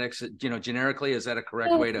cosmetics, generically? Is that a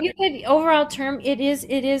correct way to? You could, overall term, it is,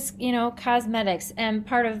 cosmetics. And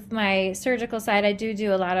part of my surgical side, I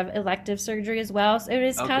do a lot of elective surgery as well. So it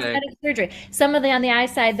is cosmetic surgery. Some of on the eye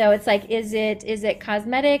side, though, it's like, is it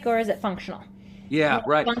cosmetic or is it functional? Yeah,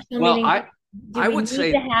 right. Functional well, meaning, I would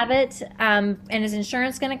say to have it, and is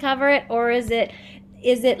insurance going to cover it, or is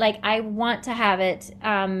it like I want to have it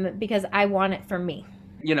because I want it for me?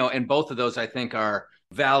 And both of those I think are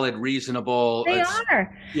valid, reasonable. They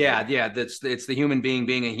are. Yeah. It's the human being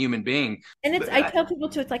being a human being. And I tell people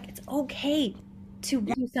too, it's like, it's okay to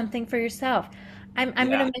do something for yourself. I'm going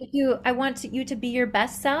to make you, I want you to be your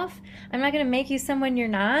best self. I'm not going to make you someone you're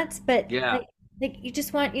not, but you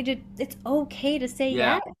just want you to, it's okay to say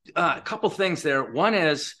yes. A couple things there. One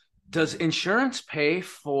is, does insurance pay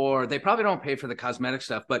for, they probably don't pay for the cosmetic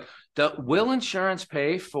stuff, but will insurance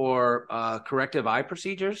pay for corrective eye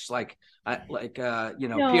procedures like No.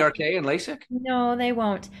 PRK and LASIK? No, they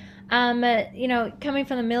won't. Coming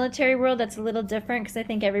from the military world, that's a little different because I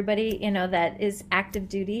think everybody, that is active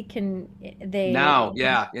duty now.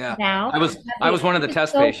 I was one of the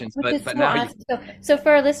test patients, but now. So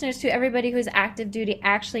for our listeners too, everybody who's active duty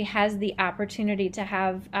actually has the opportunity to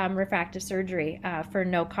have refractive surgery for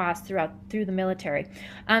no cost through the military.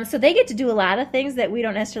 So they get to do a lot of things that we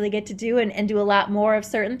don't necessarily get to do, and do a lot more of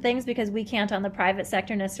certain things because we can't on the private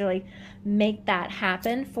sector necessarily make that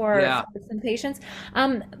happen for some patients.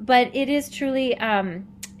 But it is truly,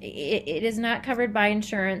 it is not covered by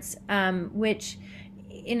insurance, which,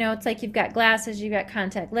 it's like you've got glasses, you've got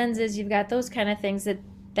contact lenses, you've got those kind of things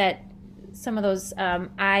that some of those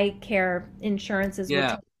eye care insurances will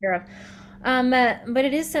take care of. But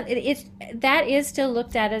that is still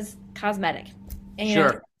looked at as cosmetic. And,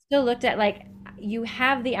 it's still looked at like, you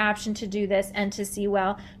have the option to do this and to see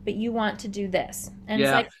well, but you want to do this. And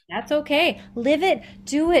it's like, that's okay. Live it,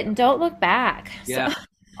 do it, and don't look back. Yeah. So.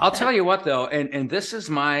 I'll tell you what though, and this is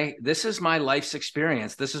my life's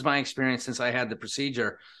experience. This is my experience since I had the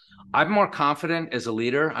procedure. I'm more confident as a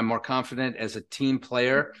leader. I'm more confident as a team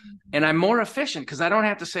player, and I'm more efficient because I don't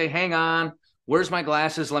have to say, hang on, where's my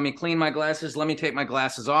glasses? Let me clean my glasses. Let me take my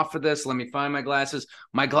glasses off for this. Let me find my glasses.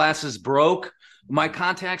 My glasses broke. My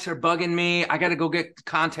contacts are bugging me. I got to go get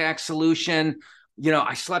contact solution.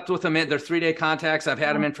 I slept with them in their 3-day contacts. I've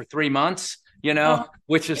had them in for 3 months,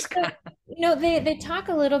 which is they talk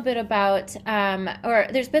a little bit about, or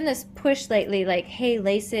there's been this push lately, like, hey,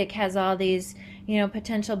 LASIK has all these,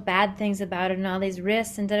 potential bad things about it and all these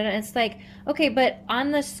risks and da-da-da. It's like, okay, but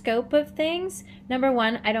on the scope of things, number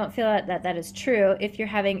one, I don't feel that is true if you're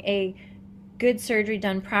having a good surgery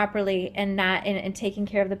done properly and not and taking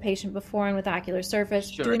care of the patient before and with ocular surface.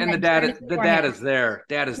 Sure. And the data is there.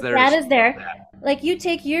 Data is there. Like, you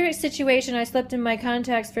take your situation, I slept in my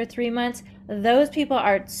contacts for 3 months. Those people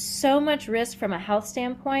are so much risk from a health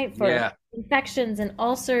standpoint for infections and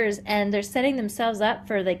ulcers, and they're setting themselves up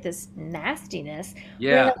for like this nastiness.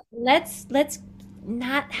 Yeah. Let's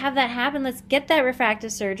not have that happen. Let's get that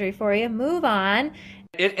refractive surgery for you. Move on.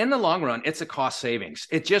 In the long run, it's a cost savings.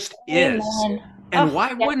 It just is. And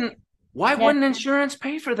why wouldn't insurance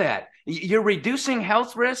pay for that? You're reducing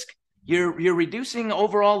health risk. You're reducing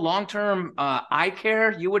overall long-term eye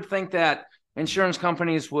care. You would think that insurance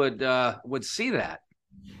companies would see that.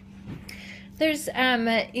 There's,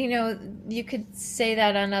 you could say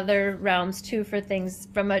that on other realms too for things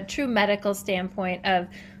from a true medical standpoint of,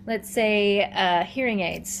 let's say, hearing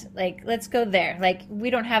aids. Like, let's go there. Like, we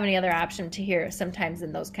don't have any other option to hear sometimes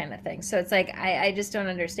in those kind of things. So it's like, I just don't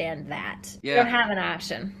understand that. Yeah. You don't have an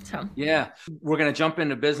option. So yeah, we're going to jump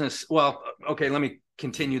into business. Well, okay, let me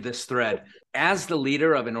continue this thread. As the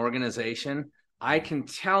leader of an organization, I can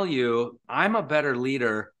tell you I'm a better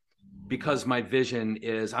leader because my vision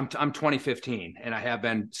is I'm 2015 and I have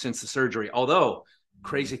been since the surgery. Although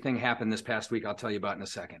crazy thing happened this past week, I'll tell you about in a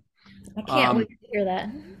second. I can't wait to hear that.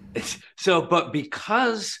 But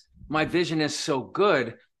because my vision is so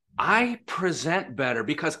good, I present better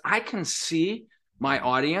because I can see my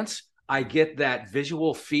audience. I get that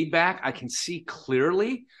visual feedback. I can see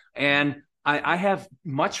clearly, and I have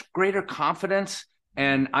much greater confidence,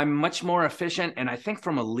 and I'm much more efficient. And I think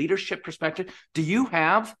from a leadership perspective, do you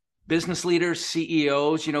have business leaders,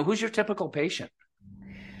 CEOs, who's your typical patient?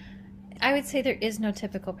 I would say there is no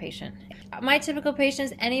typical patient. My typical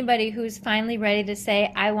patient is anybody who's finally ready to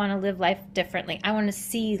say, I want to live life differently. I want to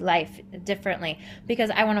see life differently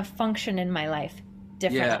because I want to function in my life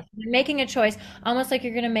differently. Yeah. You're making a choice, almost like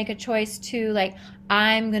you're going to make a choice to like,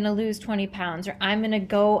 I'm going to lose 20 pounds or I'm going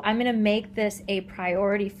to make this a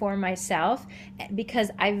priority for myself because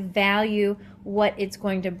I value what it's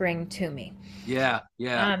going to bring to me. Yeah.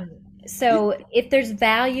 Yeah. So if there's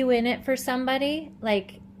value in it for somebody,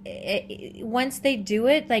 like once they do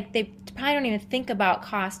it, like they probably don't even think about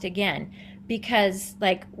cost again because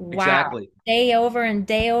like, wow, Exactly. day over and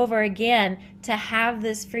day over again to have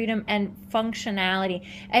this freedom and functionality.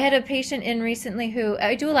 I had a patient in recently who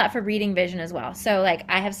I do a lot for reading vision as well. So like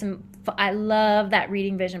I love that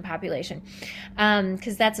reading vision population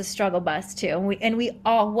because that's a struggle bus too. And we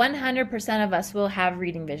all 100% of us will have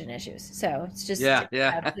reading vision issues. So it's just,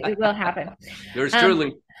 it will happen. Yours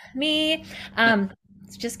truly. Me,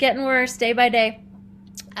 it's just getting worse day by day.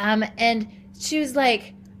 And she's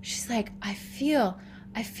like, I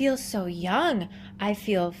feel so young. I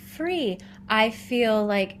feel free. I feel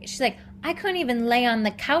like, she's like, I couldn't even lay on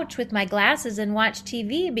the couch with my glasses and watch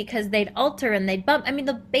TV because they'd alter and they'd bump. I mean,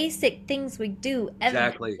 the basic things we do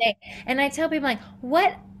every day. And I tell people, like,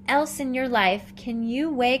 what else in your life can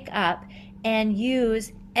you wake up and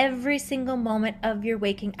use every single moment of your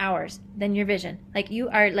waking hours than your vision? Like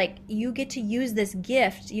you get to use this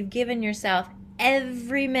gift you've given yourself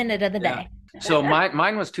every minute of the day. So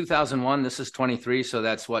mine was 2001. This is 23. So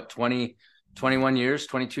that's what, 21 years,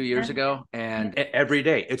 22 years ago. And every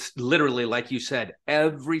day, it's literally like you said,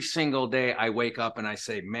 every single day I wake up and I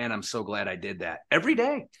say, man, I'm so glad I did that every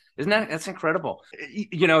day. That's incredible.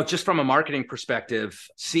 You know, just from a marketing perspective,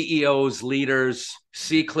 CEOs, leaders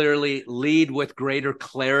see clearly, lead with greater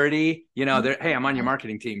clarity. You know, hey, I'm on your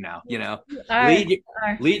marketing team now, you know,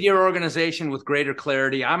 lead your organization with greater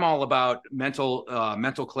clarity. I'm all about mental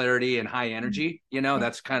clarity and high energy. You know,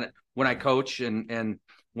 that's kind of when I coach and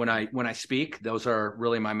when I speak, those are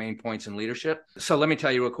really my main points in leadership. So let me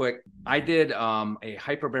tell you real quick. I did a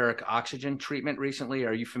hyperbaric oxygen treatment recently.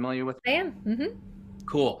 Are you familiar with it? I am. Mm-hmm.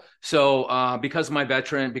 Cool. So because I'm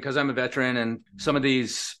a veteran and some of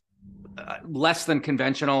these less than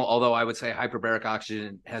conventional, although I would say hyperbaric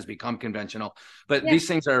oxygen has become conventional, but these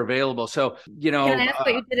things are available. So, you know, can I ask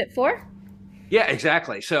what you did it for? Yeah,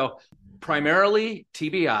 exactly. So primarily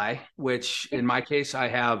TBI, which in my case, I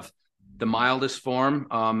have the mildest form.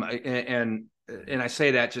 And I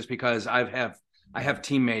say that just because I have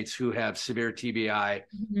teammates who have severe TBI,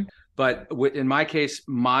 but in my case,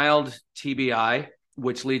 mild TBI,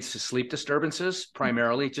 which leads to sleep disturbances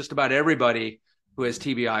primarily. Just about everybody who has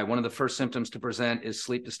TBI, one of the first symptoms to present is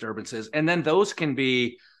sleep disturbances. And then those can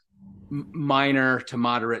be minor to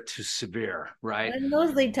moderate to severe, right? And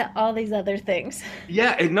those lead to all these other things.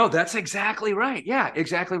 Yeah, no, that's exactly right. Yeah,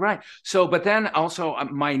 exactly right. So, but then also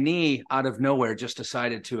my knee out of nowhere just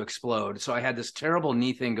decided to explode. So I had this terrible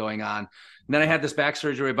knee thing going on. And then I had this back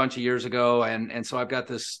surgery a bunch of years ago. And so I've got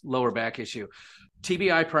this lower back issue.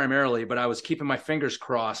 TBI primarily, but I was keeping my fingers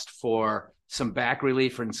crossed for some back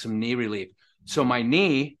relief and some knee relief. So my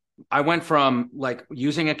knee, I went from like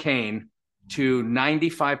using a cane to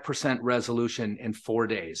 95% resolution in 4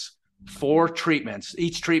 days. 4 treatments.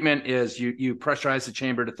 Each treatment is you pressurize the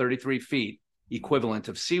chamber to 33 feet, equivalent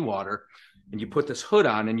of seawater, and you put this hood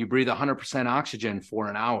on and you breathe 100% oxygen for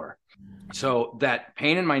an hour. So that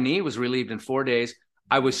pain in my knee was relieved in 4 days.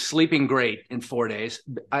 I was sleeping great in 4 days.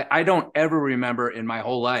 I don't ever remember in my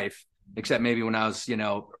whole life, except maybe when I was,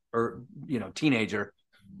 teenager,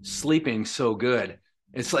 sleeping so good.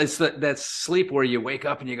 It's that sleep where you wake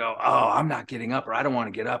up and you go, oh, I'm not getting up, or I don't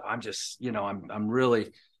want to get up. I'm just, I'm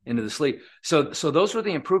really into the sleep. So those were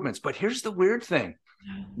the improvements. But here's the weird thing.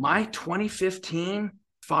 My 2015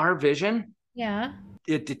 far vision,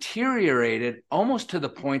 it deteriorated almost to the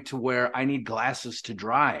point to where I need glasses to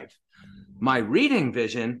drive. My reading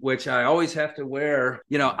vision, which I always have to wear,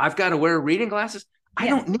 I've got to wear reading glasses. I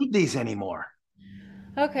don't need these anymore.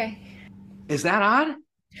 Okay. Is that odd?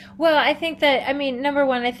 Well, I think that, number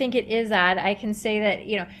one, I think it is odd. I can say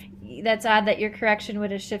that, that's odd that your correction would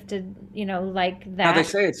have shifted, like that. Now they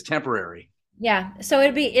say it's temporary. Yeah. So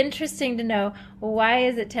it'd be interesting to know, why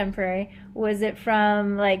is it temporary? Was it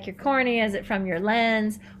from like your cornea? Is it from your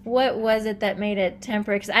lens? What was it that made it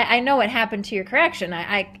temporary? Because I know what happened to your correction.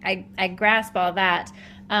 I grasp all that.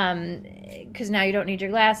 Because now you don't need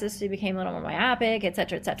your glasses, so you became a little more myopic, et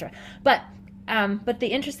cetera, et cetera. But But the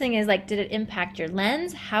interesting is, like, did it impact your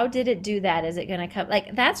lens? How did it do that? Is it going to come?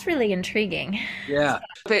 Like, that's really intriguing. Yeah.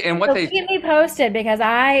 So keep me posted, because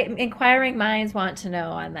inquiring minds want to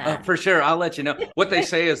know on that. For sure. I'll let you know. What they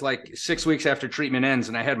say is like 6 weeks after treatment ends,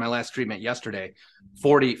 and I had my last treatment yesterday,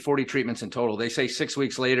 40 treatments in total. They say 6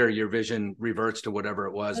 weeks later, your vision reverts to whatever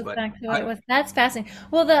it was. That's fascinating.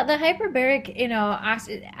 Well, the hyperbaric,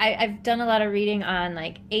 I've done a lot of reading on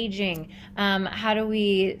like aging. How do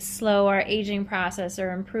we slow our aging process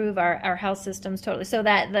or improve our health systems totally? So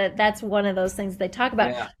that's one of those things they talk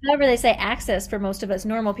about. Yeah. However, they say access for most of us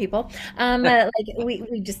normal people, like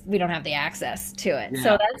we don't have the access to it. Yeah. So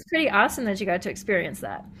that's pretty awesome that you got to experience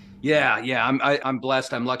that. Yeah. I'm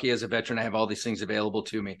blessed. I'm lucky as a veteran. I have all these things available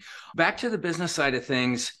to me. Back to the business side of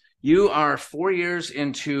things. You are 4 years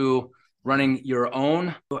into running your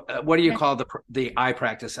own, what do you call the eye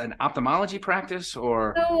practice? An ophthalmology practice,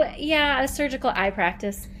 or? Oh, yeah, a surgical eye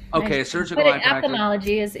practice. Okay, surgical eye practice.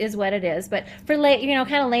 Ophthalmology is what it is. But for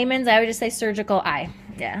kind of layman's, I would just say surgical eye.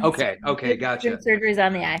 Yeah. Okay, gotcha. Surgeries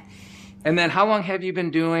on the eye. And then how long have you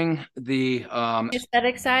been doing the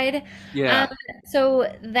aesthetic side? Yeah.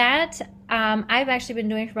 So that I've actually been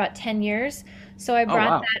doing for about 10 years. So I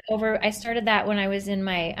brought that over. I started that when I was in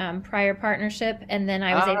my prior partnership, and then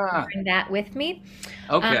I was able to bring that with me.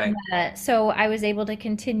 Okay. So I was able to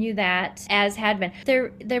continue that as had been.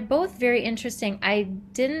 They're both very interesting. I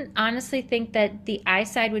didn't honestly think that the eye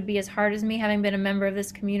side would be as hard as me, having been a member of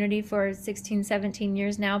this community for 16, 17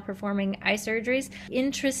 years now, performing eye surgeries.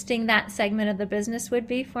 Interesting that segment of the business would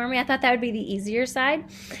be for me. I thought that would be the easier side.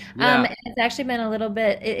 Yeah. It's actually been a little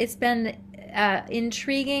bit, it's been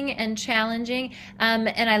intriguing and challenging,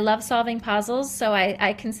 and I love solving puzzles, so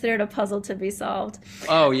I consider it a puzzle to be solved.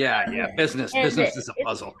 Oh yeah. Business is a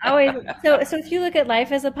puzzle. Always. So if you look at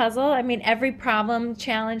life as a puzzle, I mean, every problem,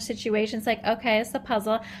 challenge, situation, it's like, okay, it's a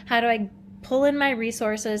puzzle. How do I pull in my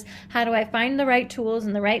resources? How do I find the right tools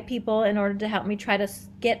and the right people in order to help me try to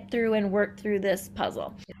get through and work through this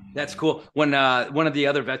puzzle? That's cool. When one of the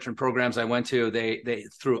other veteran programs I went to, they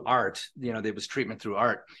through art, there was treatment through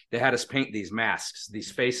art. They had us paint these masks,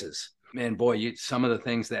 these faces. And boy, some of the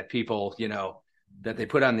things that people, that they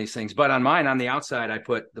put on these things. But on mine, on the outside, I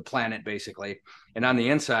put the planet basically, and on the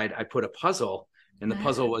inside, I put a puzzle, and the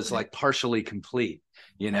puzzle was like partially complete.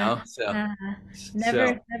 So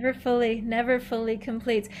never fully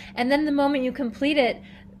completes. And then the moment you complete it,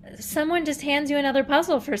 someone just hands you another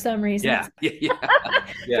puzzle for some reason. Yeah.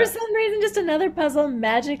 For some reason, just another puzzle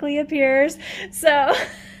magically appears. So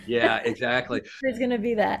yeah, exactly. There's going to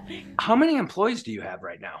be that. How many employees do you have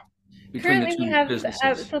right now? Currently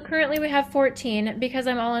we have 14, because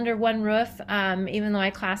I'm all under one roof. Even though I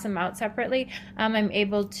class them out separately, I'm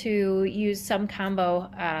able to use some combo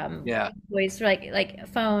employees, like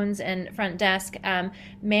phones and front desk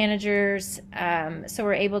managers. So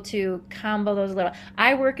we're able to combo those a little.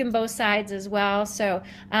 I work in both sides as well. So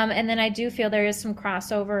and then I do feel there is some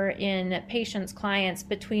crossover in patients, clients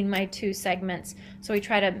between my two segments. So we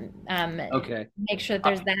try to make sure that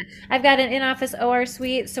there's that. I've got an in-office OR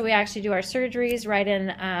suite, so we actually do our surgeries right in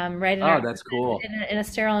that's cool. in a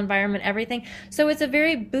sterile environment, everything. So it's a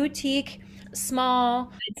very boutique,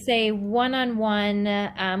 small, I'd say one-on-one.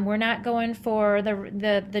 We're not going for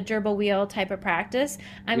the gerbil wheel type of practice.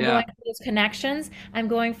 I'm going for those connections. I'm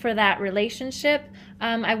going for that relationship.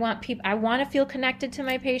 I want to feel connected to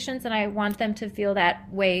my patients, and I want them to feel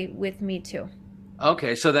that way with me too.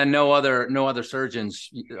 Okay, so then no other surgeons.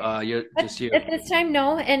 You're just you. At this time,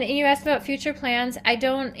 no. And you asked about future plans. I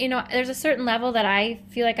don't. There's a certain level that I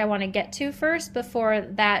feel like I want to get to first before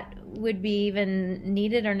that would be even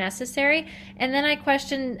needed or necessary. And then I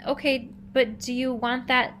question, okay, but do you want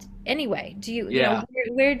that anyway? Do you? Yeah.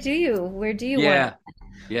 Where do you want that?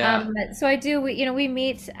 Yeah. So I do. We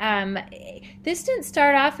meet. This didn't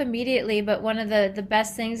start off immediately, but one of the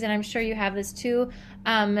best things, and I'm sure you have this too.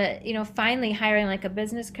 Finally hiring like a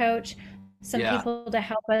business coach, some people to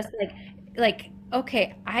help us.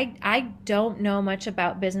 Okay, I don't know much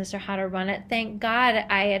about business or how to run it. Thank God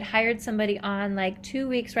I had hired somebody on like 2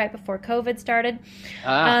 weeks right before COVID started.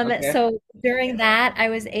 So during that, I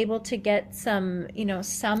was able to get some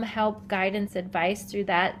help, guidance, advice through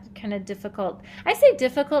that kind of difficult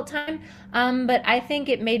time. But I think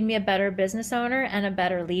it made me a better business owner and a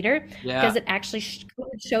better leader, because it actually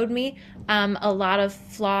showed me a lot of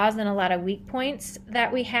flaws and a lot of weak points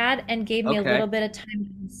that we had, and gave me a little bit of time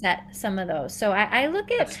to set some of those. So I look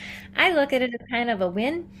at it as kind of a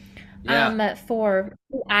win for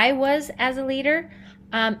who I was as a leader.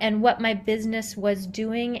 And what my business was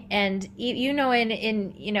doing. And in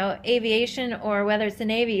aviation, or whether it's the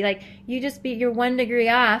Navy, like you're 1 degree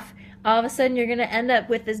off all of a sudden you're going to end up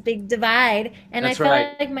with this big divide. And I That's felt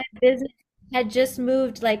right. like my business had just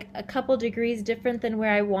moved like a couple degrees different than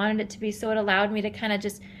where I wanted it to be. So it allowed me to kind of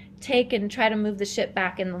just take and try to move the ship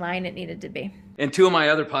back in the line it needed to be. In two of my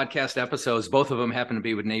other podcast episodes, both of them happen to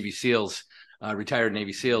be with Navy SEALs, retired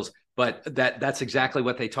Navy SEALs. But that's exactly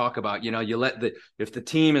what they talk about. You know, if the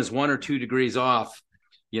team is 1 or 2 degrees off,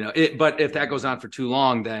 but if that goes on for too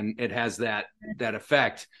long, then it has that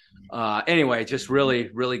effect. Anyway, just really,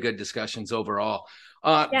 really good discussions overall.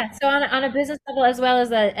 Yeah, so on a business level as well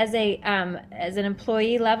as an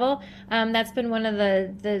employee level, that's been one of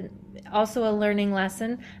the also a learning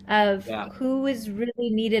lesson of who is really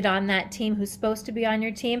needed on that team, who's supposed to be on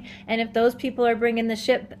your team, and if those people are bringing the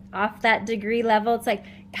ship off that degree level, it's like,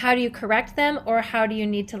 how do you correct them, or how do you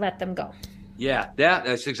need to let them go? Yeah,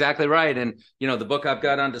 that's exactly right. And the book I've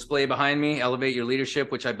got on display behind me, Elevate Your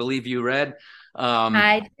Leadership, which I believe you read.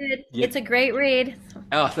 I did. It's a great read.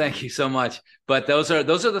 Oh, thank you so much. But those are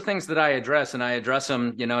the things that I address, and I address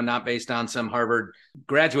them, not based on some Harvard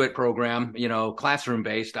graduate program, classroom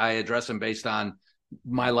based. I address them based on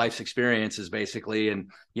my life's experiences, basically. And,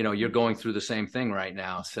 you're going through the same thing right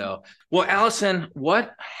now. So, well, Allison,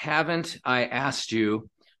 what haven't I asked you,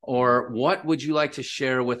 or what would you like to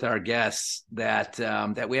share with our guests that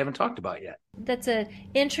we haven't talked about yet? That's a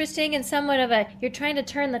interesting and somewhat of you're trying to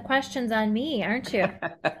turn the questions on me, aren't you?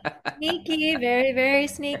 Sneaky, very, very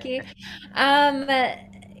sneaky. I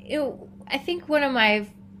think one of my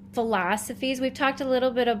philosophies, we've talked a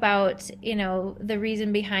little bit about, the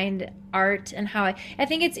reason behind art and how I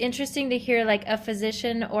think it's interesting to hear like a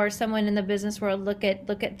physician or someone in the business world look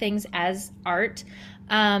at things as art.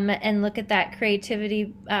 And look at that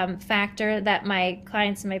creativity factor that my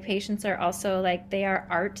clients and my patients are also like, they are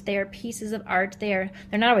art, they are pieces of art, they're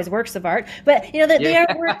not always works of art, but they are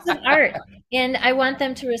works of art, and I want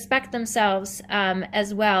them to respect themselves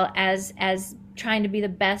as well as trying to be the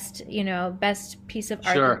best piece of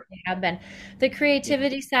art that they have been. The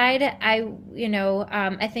creativity side, I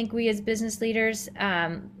think we as business leaders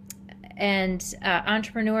and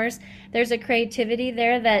entrepreneurs, there's a creativity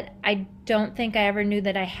there that I don't think I ever knew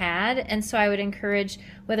that I had. And so I would encourage,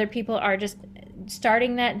 whether people are just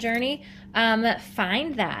starting that journey,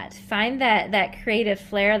 find that creative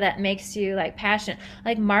flair that makes you like passionate.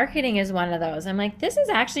 Like marketing is one of those. I'm like, this is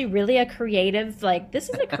actually really a creative, this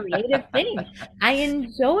is a creative thing. I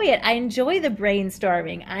enjoy it. I enjoy the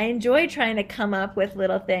brainstorming. I enjoy trying to come up with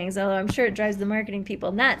little things, although I'm sure it drives the marketing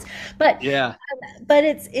people nuts. But yeah, but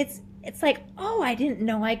it's like, oh, I didn't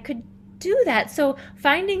know I could do that. So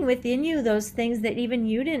finding within you those things that even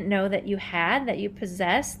you didn't know that you had, that you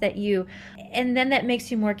possess, and then that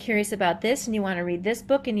makes you more curious about this, and you want to read this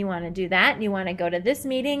book, and you want to do that, and you want to go to this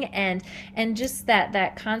meeting, and just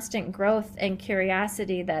that constant growth and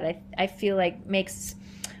curiosity that I feel like makes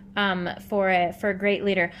for a great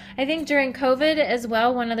leader. I think during COVID as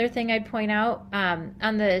well, one other thing I'd point out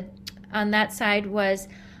on that side was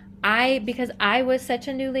because I was such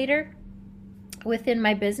a new leader within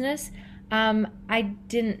my business, I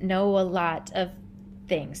didn't know a lot of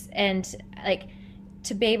things, and like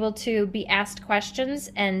to be able to be asked questions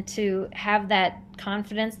and to have that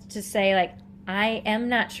confidence to say like, I am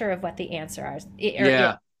not sure of what the answer is,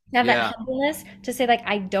 or have that humbleness to say like,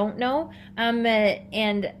 I don't know,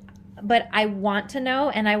 but I want to know,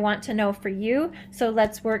 and I want to know for you, so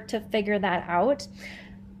let's work to figure that out.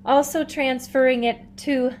 Also transferring it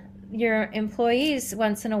to your employees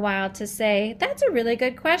once in a while to say, that's a really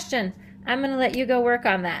good question. I'm going to let you go work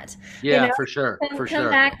on that. Yeah, for sure.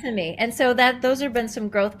 Come back to me. And so those have been some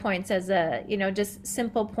growth points as just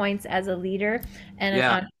simple points as a leader and an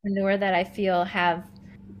entrepreneur that I feel have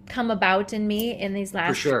come about in me in these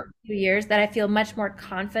last few years, that I feel much more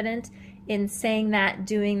confident in saying that,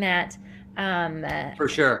 doing that. For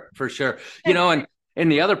sure.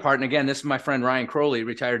 And the other part, and again, this is my friend Ryan Crowley,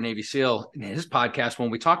 retired Navy SEAL, in his podcast,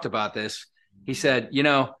 when we talked about this, he said, you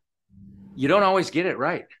don't always get it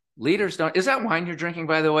right. Leaders don't. Is that wine you're drinking,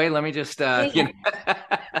 by the way? Let me just,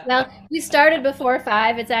 Well, we started before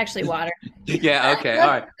 5. It's actually water. Yeah. Okay. All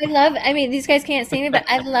right. These guys can't see me, but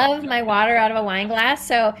I love my water out of a wine glass.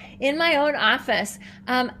 So in my own office,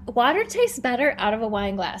 water tastes better out of a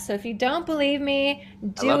wine glass. So if you don't believe me,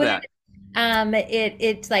 do it.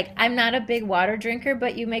 It's like, I'm not a big water drinker,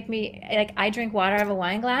 but you make me like, I drink water out of a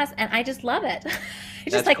wine glass and I just love it.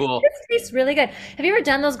 That's cool. This tastes really good. Have you ever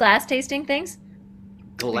done those glass tasting things?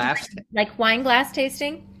 Glass? Like wine glass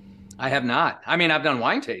tasting? I have not. I mean, I've done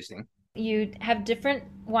wine tasting. You have different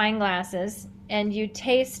wine glasses and you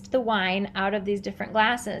taste the wine out of these different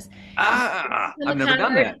glasses. I've never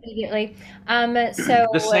done that. Immediately. So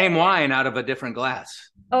the same wine out of a different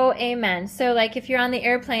glass. Oh, amen. So, like, if you're on the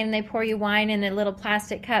airplane and they pour you wine in a little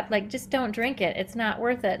plastic cup, like, just don't drink it. It's not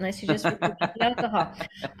worth it unless you just refuse the alcohol.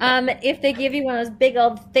 If they give you one of those big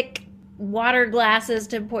old thick water glasses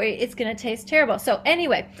to pour, it's going to taste terrible. So,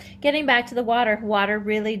 anyway, getting back to the water, water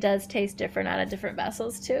really does taste different out of different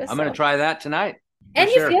vessels too. I'm going to try that tonight. And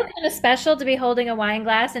you feel kind of special to be holding a wine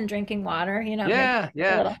glass and drinking water, you know. Yeah.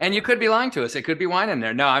 And you could be lying to us. It could be wine in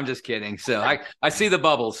there. No, I'm just kidding. So I see the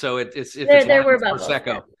bubbles. So it's there were bubbles.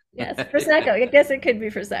 Prosecco. Yes, Prosecco. I guess it could be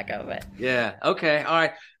Prosecco, but yeah. Okay. All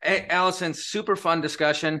right. Hey, Allison, super fun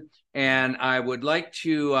discussion. And I would like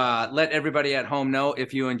to let everybody at home know,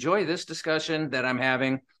 if you enjoy this discussion that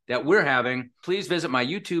we're having, please visit my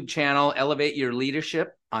YouTube channel, Elevate Your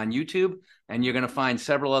Leadership on YouTube. And you're going to find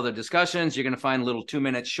several other discussions. You're going to find little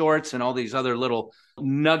 2-minute shorts and all these other little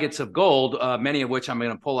nuggets of gold, many of which I'm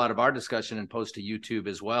going to pull out of our discussion and post to YouTube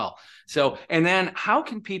as well. So, and then how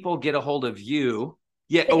can people get a hold of you?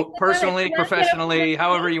 Yeah, personally, professionally,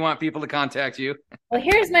 however you want people to contact you. Well,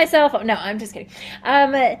 here's my cell phone. No, I'm just kidding.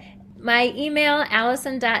 My email,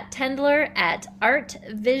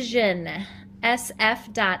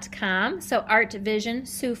 allison.tendler@artvisionsf.com. So Art Vision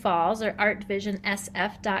Sioux Falls, or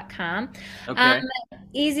artvisionsf.com. Okay.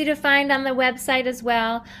 Easy to find on the website as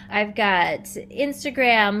well. I've got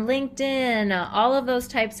Instagram, LinkedIn, all of those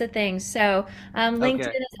types of things. So LinkedIn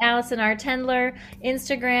is Allison R. Tendler,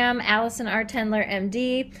 Instagram, Allison R. Tendler,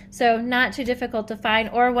 MD. So not too difficult to find,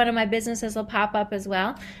 or one of my businesses will pop up as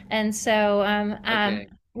well. And so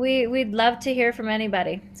we'd love to hear from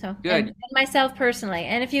anybody. So good. And myself personally.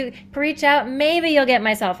 And if you reach out, maybe you'll get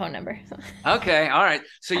my cell phone number. Okay. All right.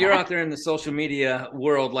 So you're out there in the social media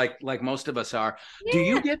world like most of us are. Yeah. Do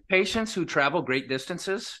you get patients who travel great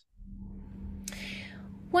distances?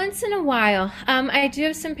 Once in a while. I do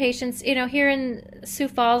have some patients, here in Sioux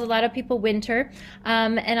Falls, a lot of people winter,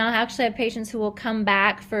 and I'll actually have patients who will come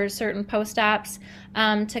back for certain post-ops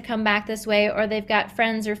to come back this way, or they've got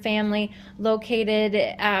friends or family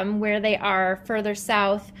located where they are further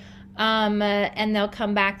south, and they'll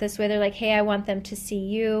come back this way. They're like, hey, I want them to see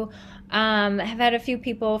you. I've had a few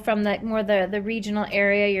people from the regional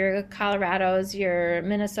area, your Colorados, your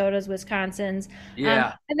Minnesotas, Wisconsins.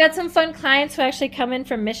 Yeah. I've got some fun clients who actually come in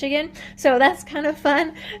from Michigan, so that's kind of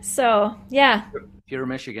fun. So yeah. Pure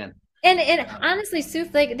Michigan. And honestly,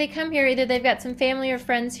 they come here, either they've got some family or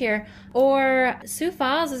friends here, or Sioux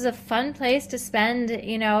Falls is a fun place to spend,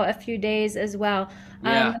 a few days as well.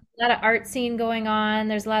 Yeah. A lot of art scene going on.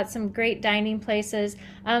 There's some great dining places.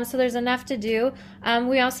 So there's enough to do.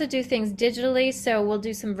 We also do things digitally, so we'll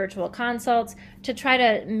do some virtual consults to try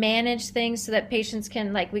to manage things so that patients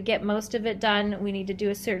can, we get most of it done. We need to do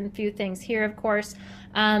a certain few things here, of course.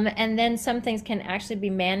 And then some things can actually be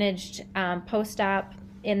managed post-op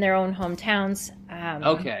in their own hometowns,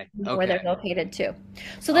 where they're located too.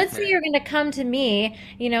 So let's say you're going to come to me,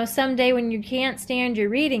 someday when you can't stand your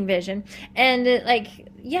reading vision, and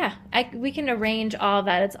we can arrange all of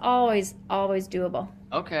that. It's always doable.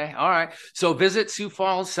 Okay, all right. So visit Sioux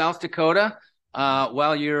Falls, South Dakota,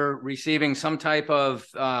 while you're receiving some type of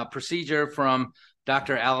procedure from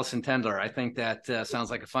Dr. Allison Tendler. I think that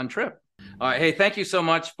sounds like a fun trip. All right. Hey, thank you so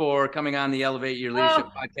much for coming on the Elevate Your Leadership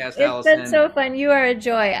podcast, Allison. It's been so fun. You are a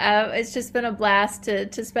joy. It's just been a blast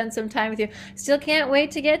to spend some time with you. Still can't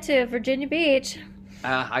wait to get to Virginia Beach.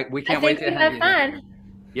 We can't wait to have fun.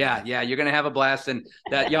 Yeah, you're going to have a blast. And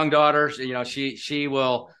that young daughter, she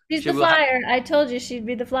will. She's the flyer. I told you she'd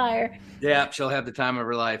be the flyer. Yeah, she'll have the time of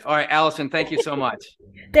her life. All right, Allison, thank you so much.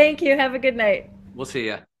 Thank you. Have a good night. We'll see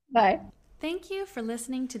you. Bye. Thank you for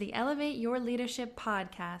listening to the Elevate Your Leadership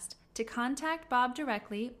podcast. To contact Bob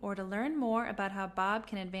directly or to learn more about how Bob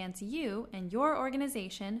can advance you and your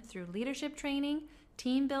organization through leadership training,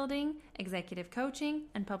 team building, executive coaching,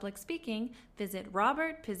 and public speaking, visit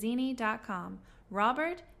robertpizzini.com.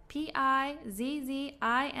 Robert, Pizzini.com,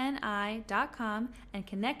 and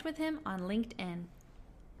connect with him on LinkedIn.